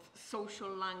sort of social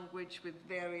language with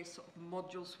various sort of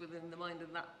modules within the mind,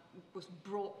 and that was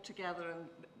brought together and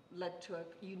led to a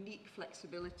unique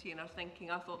flexibility in our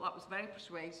thinking. I thought that was very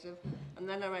persuasive. And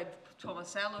then I read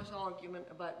Tomasello's argument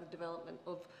about the development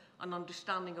of an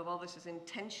understanding of others as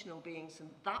intentional beings, and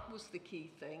that was the key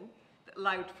thing that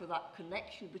allowed for that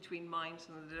connection between minds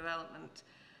and the development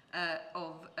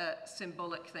of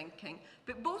symbolic thinking.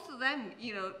 But both of them,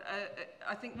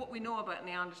 I think what we know about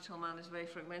Neanderthal man is very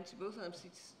fragmented. Both of them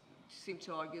seem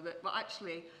to argue that, well,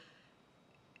 actually,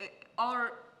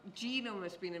 our genome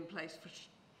has been in place for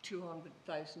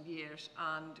 200,000 years,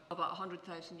 and about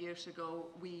 100,000 years ago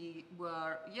we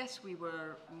were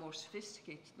more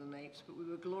sophisticated than apes, but we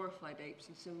were glorified apes,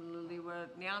 and similarly were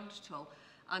Neanderthal,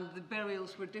 and the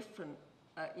burials were different.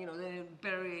 They didn't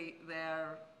bury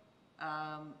their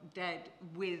dead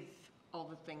with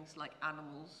other things like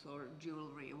animals or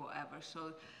jewellery or whatever.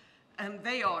 So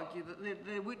they argue that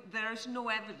there is no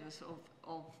evidence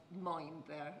of mind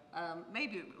there.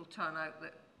 Maybe it will turn out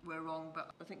that we're wrong,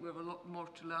 but I think we have a lot more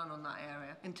to learn on that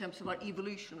area in terms of our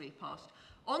evolutionary past.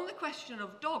 On the question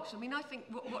of dogs, I mean, I think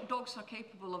what dogs are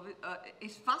capable of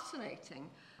is fascinating.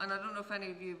 And I don't know if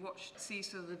any of you have watched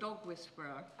Caesar the Dog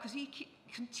Whisperer, because he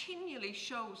continually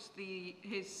shows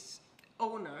his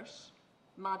owners,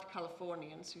 mad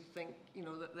Californians, who think,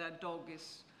 that their dog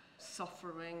is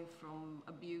suffering from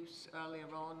abuse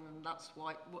earlier on, and that's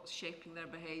what's shaping their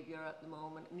behaviour at the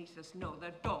moment. And he says, no, they're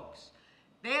dogs.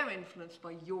 They're influenced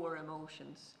by your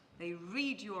emotions. They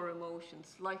read your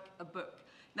emotions like a book.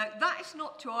 Now, that is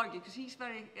not to argue, because he's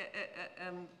very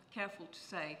careful to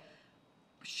say,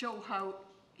 show how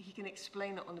he can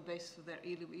explain it on the basis of their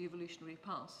evolutionary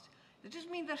past. It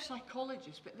doesn't mean they're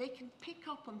psychologists, but they can pick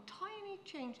up on tiny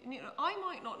change. And, you know, I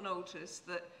might not notice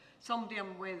that somebody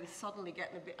I'm with is suddenly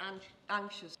getting a bit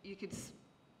anxious. You could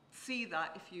see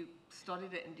that if you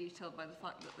studied it in detail by the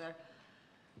fact that they're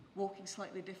walking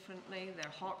slightly differently,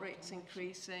 their heart rate's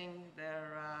increasing,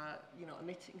 they're you know,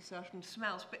 emitting certain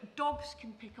smells. But dogs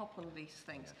can pick up on these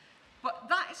things. Yeah. But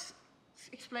that is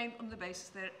explained on the basis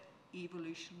of their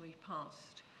evolutionary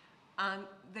past. And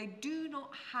they do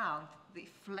not have the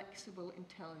flexible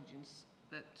intelligence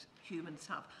that humans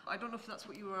have. I don't know if that's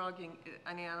what you were arguing,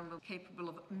 any animal capable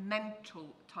of mental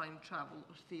time travel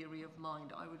or theory of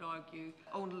mind. I would argue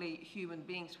only human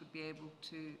beings would be able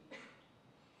to.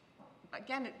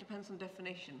 Again, it depends on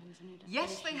definition.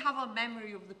 Yes, they have a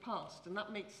memory of the past, and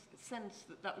that makes sense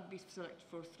that that would be selected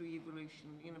for through evolution,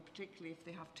 you know, particularly if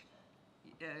they have to.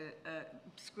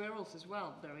 Squirrels as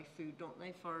well bury food, don't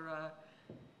they, for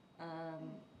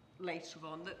later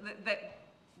on.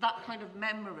 That kind of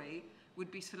memory would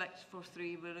be selected for through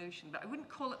evolution. But I wouldn't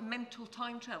call it mental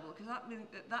time travel, because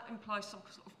that implies some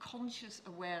sort of conscious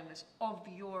awareness of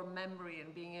your memory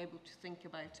and being able to think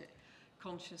about it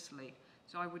consciously.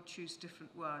 So I would choose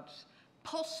different words.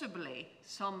 Possibly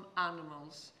some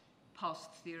animals pass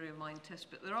the theory of mind test,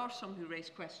 but there are some who raise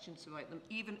questions about them,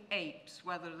 even apes,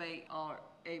 whether they are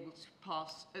able to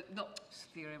pass, not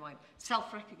theory of mind,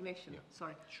 self-recognition,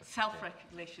 sorry, sure.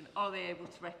 Self-recognition, are they able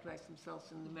to recognize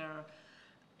themselves in the mirror?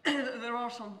 There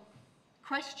are some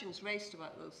questions raised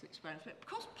about those experiments, but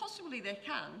because possibly they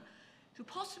can, so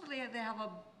possibly they have a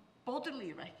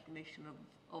bodily recognition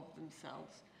of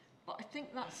themselves, but I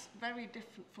think that's very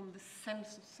different from the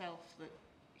sense of self that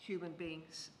human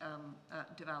beings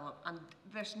develop, and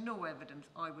there's no evidence,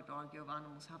 I would argue, of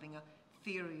animals having a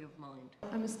theory of mind.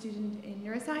 I'm a student in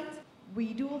neuroscience.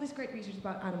 We do all this great research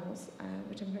about animals,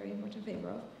 which I'm very much in favour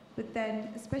of, but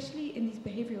then, especially in these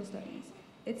behavioural studies,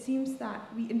 it seems that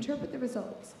we interpret the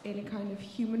results in a kind of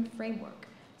human framework.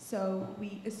 So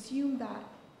we assume that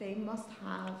they must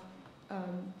have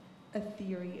a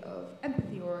theory of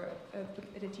empathy or an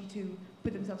ability to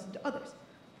put themselves into others.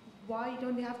 Why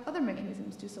don't they have other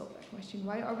mechanisms to solve that question?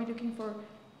 Why are we looking for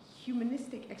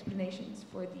humanistic explanations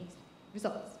for these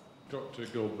results? Dr.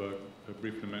 Goldberg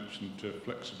briefly mentioned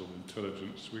flexible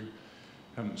intelligence. We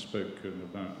haven't spoken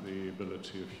about the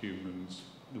ability of humans,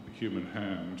 the human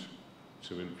hand,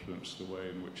 to influence the way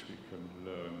in which we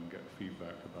can learn and get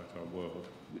feedback about our world.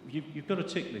 You've got a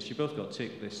tick list. You've both got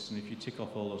tick lists, and if you tick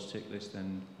off all those tick lists,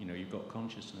 then you've got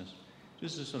consciousness.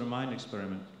 Just as a sort of mind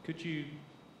experiment, could you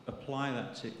apply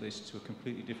that tick list to a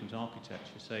completely different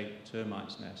architecture, say a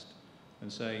termite's nest,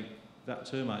 and say that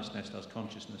termite's nest has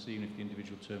consciousness even if the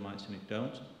individual termites in it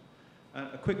don't?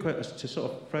 A quick question to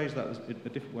sort of phrase that a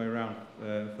different way around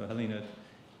for Helena.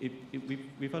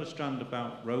 We've had a strand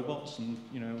about robots and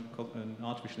and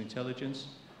artificial intelligence.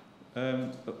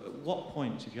 At what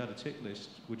point, if you had a tick list,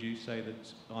 would you say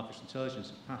that artificial intelligence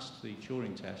had passed the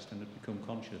Turing test and had become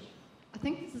conscious? I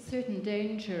think there's a certain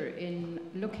danger in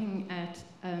looking at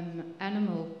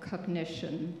animal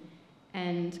cognition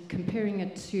and comparing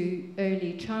it to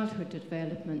early childhood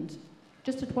development,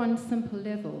 just at one simple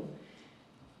level.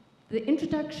 The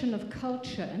introduction of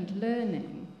culture and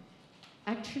learning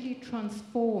actually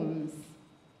transforms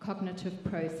cognitive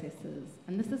processes,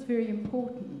 and this is very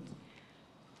important.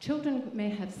 Children may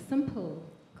have simple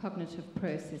cognitive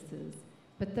processes,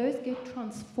 but those get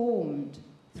transformed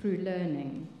through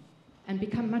learning and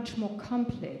become much more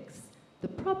complex. The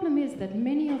problem is that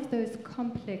many of those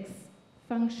complex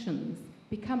functions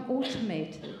become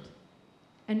automated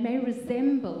and may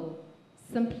resemble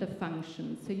simpler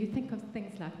functions. So you think of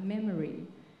things like memory,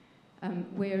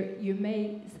 where it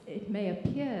may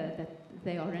appear that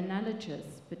they are analogous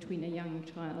between a young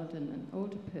child and an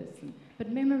older person,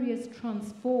 but memory is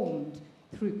transformed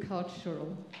through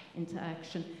cultural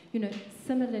interaction.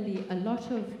 Similarly, a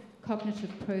lot of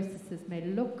cognitive processes may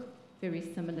look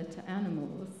very similar to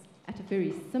animals at a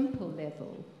very simple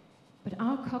level, but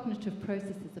our cognitive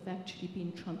processes have actually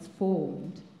been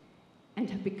transformed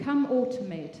and have become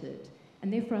automated,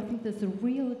 and therefore I think there's a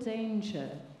real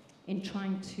danger in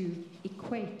trying to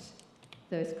equate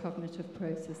those cognitive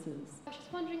processes. I was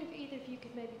just wondering if either of you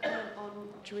could maybe comment on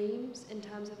dreams in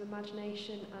terms of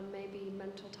imagination and maybe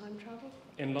mental time travel?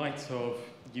 In light of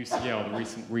UCL, the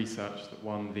recent research that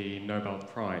won the Nobel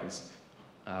Prize,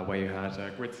 where you had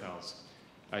grid cells,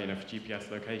 for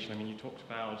GPS location, you talked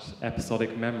about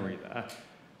episodic memory there.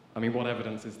 What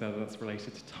evidence is there that's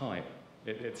related to time?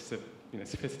 It's a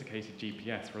sophisticated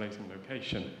GPS relating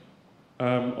location.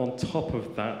 On top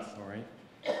of that,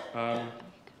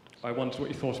 I wondered what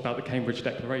you thought about the Cambridge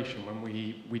Declaration when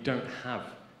we don't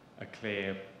have a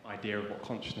clear idea of what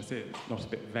consciousness is. It's not a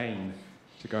bit vain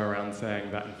to go around saying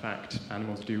that, in fact,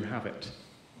 animals do have it.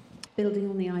 Building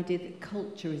on the idea that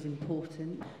culture is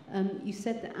important, you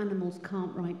said that animals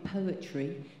can't write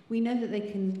poetry. We know that they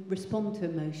can respond to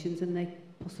emotions and they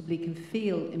possibly can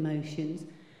feel emotions.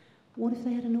 What if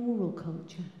they had an oral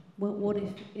culture? What if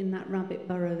in that rabbit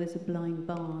burrow there's a blind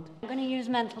bard? I'm going to use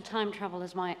mental time travel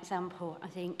as my example, I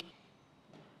think.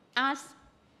 As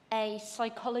a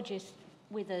psychologist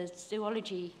with a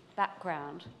zoology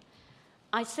background,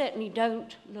 I certainly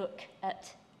don't look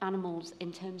at animals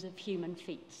in terms of human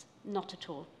feats, not at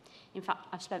all. In fact,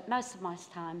 I've spent most of my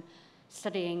time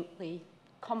studying the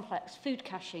complex food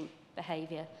caching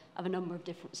behaviour of a number of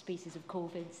different species of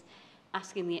corvids,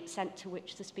 asking the extent to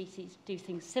which the species do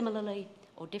things similarly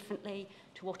or differently,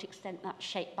 to what extent that's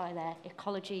shaped by their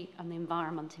ecology and the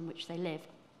environment in which they live.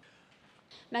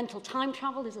 Mental time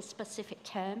travel is a specific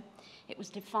term. It was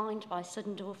defined by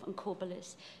Suddendorf and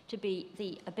Corbelis to be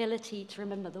the ability to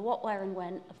remember the what, where and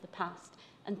when of the past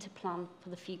and to plan for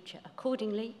the future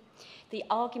accordingly. The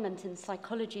argument in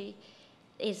psychology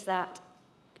is that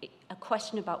a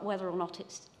question about whether or not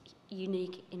it's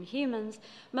unique in humans,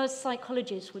 most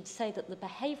psychologists would say that the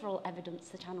behavioural evidence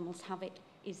that animals have it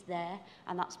is there,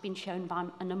 and that's been shown by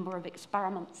a number of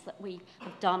experiments that we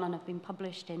have done and have been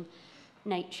published in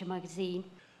Nature magazine.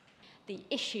 The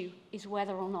issue is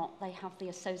whether or not they have the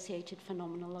associated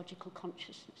phenomenological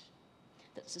consciousness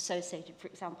that's associated, for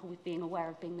example, with being aware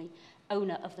of being the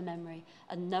owner of the memory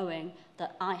and knowing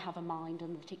that I have a mind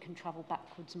and that it can travel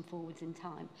backwards and forwards in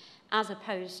time, as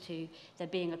opposed to there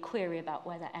being a query about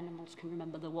whether animals can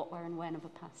remember the what, where and when of a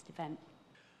past event.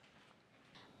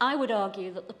 I would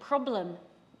argue that the problem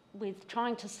with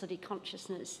trying to study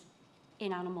consciousness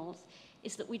in animals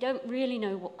is that we don't really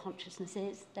know what consciousness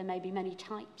is. There may be many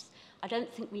types. I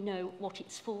don't think we know what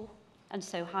it's for, and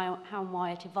so how and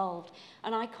why it evolved.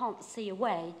 And I can't see a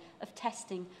way of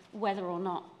testing whether or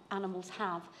not animals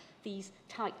have these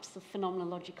types of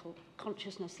phenomenological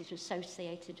consciousness that are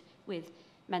associated with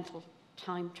mental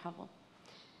time travel.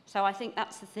 So I think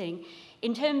that's the thing.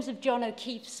 In terms of John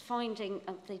O'Keefe's finding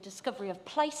of the discovery of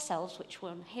place cells, which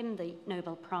won him the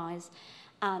Nobel Prize,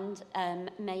 and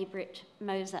Maybrit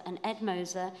Moser and Ed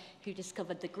Moser, who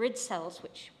discovered the grid cells,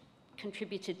 which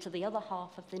contributed to the other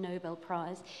half of the Nobel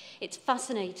Prize. It's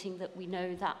fascinating that we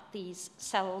know that these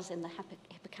cells in the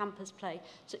hippocampus play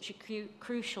such a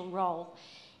crucial role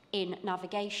in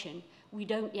navigation. We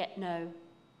don't yet know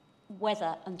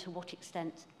whether and to what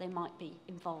extent they might be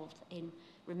involved in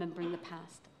remembering the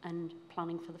past and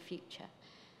planning for the future.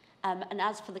 And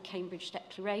as for the Cambridge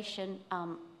Declaration,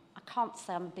 I can't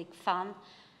say I'm a big fan.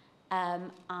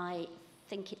 I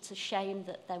think it's a shame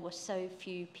that there were so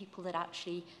few people that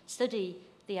actually study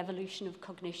the evolution of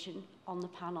cognition on the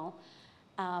panel,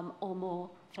 or more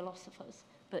philosophers.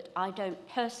 But I don't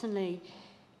personally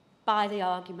buy the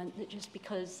argument that just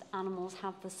because animals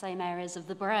have the same areas of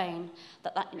the brain,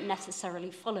 that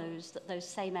necessarily follows that those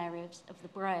same areas of the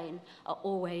brain are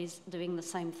always doing the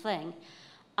same thing.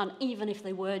 And even if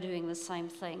they were doing the same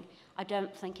thing, I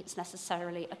don't think it's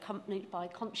necessarily accompanied by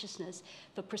consciousness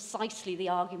for precisely the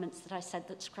arguments that I said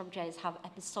that scrub jays have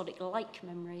episodic like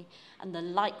memory, and the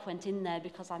like went in there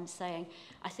because I'm saying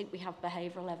I think we have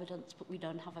behavioural evidence, but we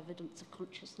don't have evidence of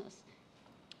consciousness.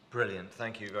 Brilliant,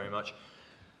 thank you very much.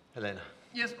 Helena.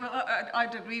 Yes, well,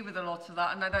 I'd agree with a lot of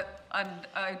that, and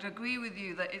I'd agree with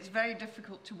you that it's very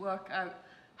difficult to work out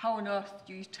how on earth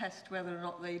do you test whether or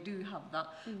not they do have that.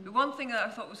 But one thing that I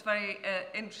thought was very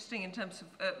interesting in terms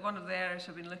of one of the areas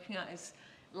I've been looking at is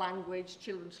language,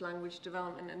 children's language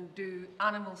development, and do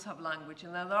animals have language?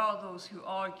 And there are those who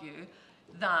argue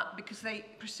that because they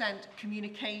present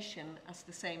communication as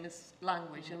the same as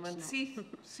language. And when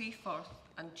Seaforth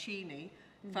and Cheney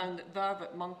found that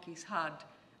vervet monkeys had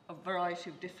a variety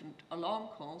of different alarm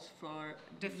calls for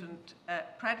different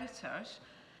predators,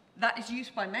 that is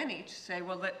used by many to say,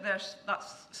 well, that's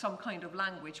some kind of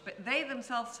language. But they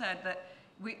themselves said that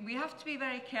we have to be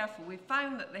very careful. We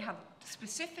found that they have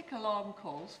specific alarm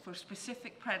calls for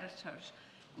specific predators.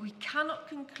 We cannot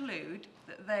conclude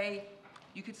that they,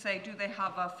 you could say, do they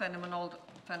have a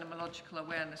phenomenological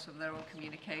awareness of their own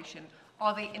communication?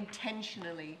 Are they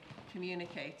intentionally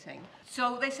communicating?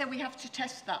 So they said we have to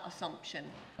test that assumption.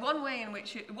 One way in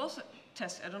which it wasn't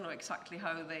tested, I don't know exactly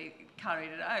how they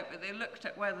carried it out, but they looked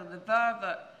at whether the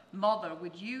vervet mother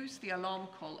would use the alarm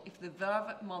call if the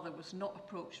vervet mother was not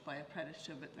approached by a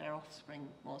predator, but their offspring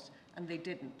was, and they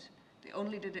didn't. They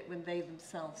only did it when they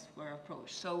themselves were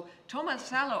approached. So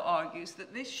Tomasello argues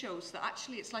that this shows that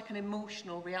actually it's like an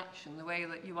emotional reaction, the way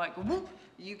that you might go, whoop,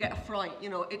 you get a fright. You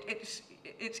know, it's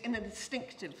in an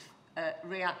instinctive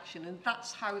reaction, and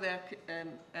that's how their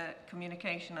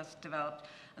communication has developed.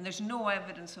 And there's no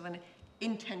evidence of an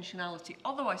intentionality.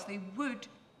 Otherwise, they would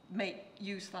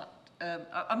use that.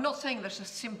 I'm not saying there's a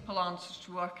simple answer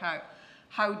to work out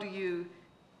how do you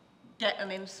get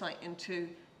an insight into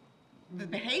the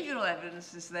behavioural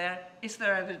evidence is there. Is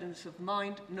there evidence of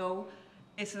mind? No.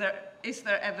 Is there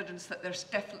evidence that there's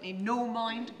definitely no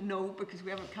mind? No, because we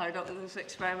haven't carried out those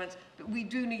experiments. But we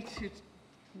do need to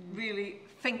really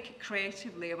think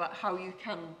creatively about how you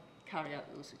can carry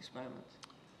out those experiments.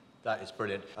 That is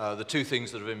brilliant. The two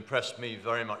things that have impressed me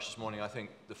very much this morning, I think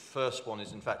the first one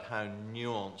is in fact how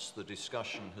nuanced the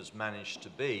discussion has managed to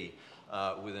be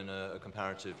within a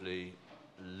comparatively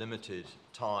limited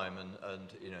time, and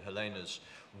you know, Helena's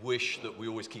wish that we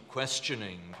always keep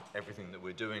questioning everything that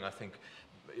we're doing, I think,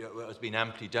 has been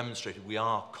amply demonstrated. We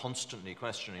are constantly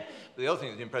questioning. But the other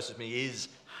thing that impresses me is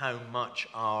how much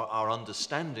our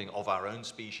understanding of our own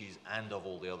species and of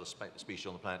all the other species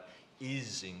on the planet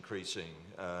is increasing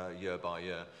year by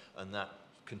year, and that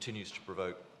continues to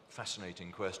provoke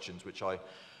fascinating questions, which I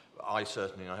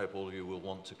certainly, and I hope all of you will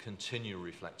want to continue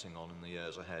reflecting on in the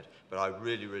years ahead. But I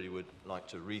really, really would like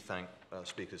to re-thank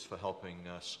speakers for helping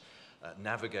us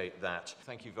navigate that.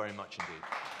 Thank you very much indeed.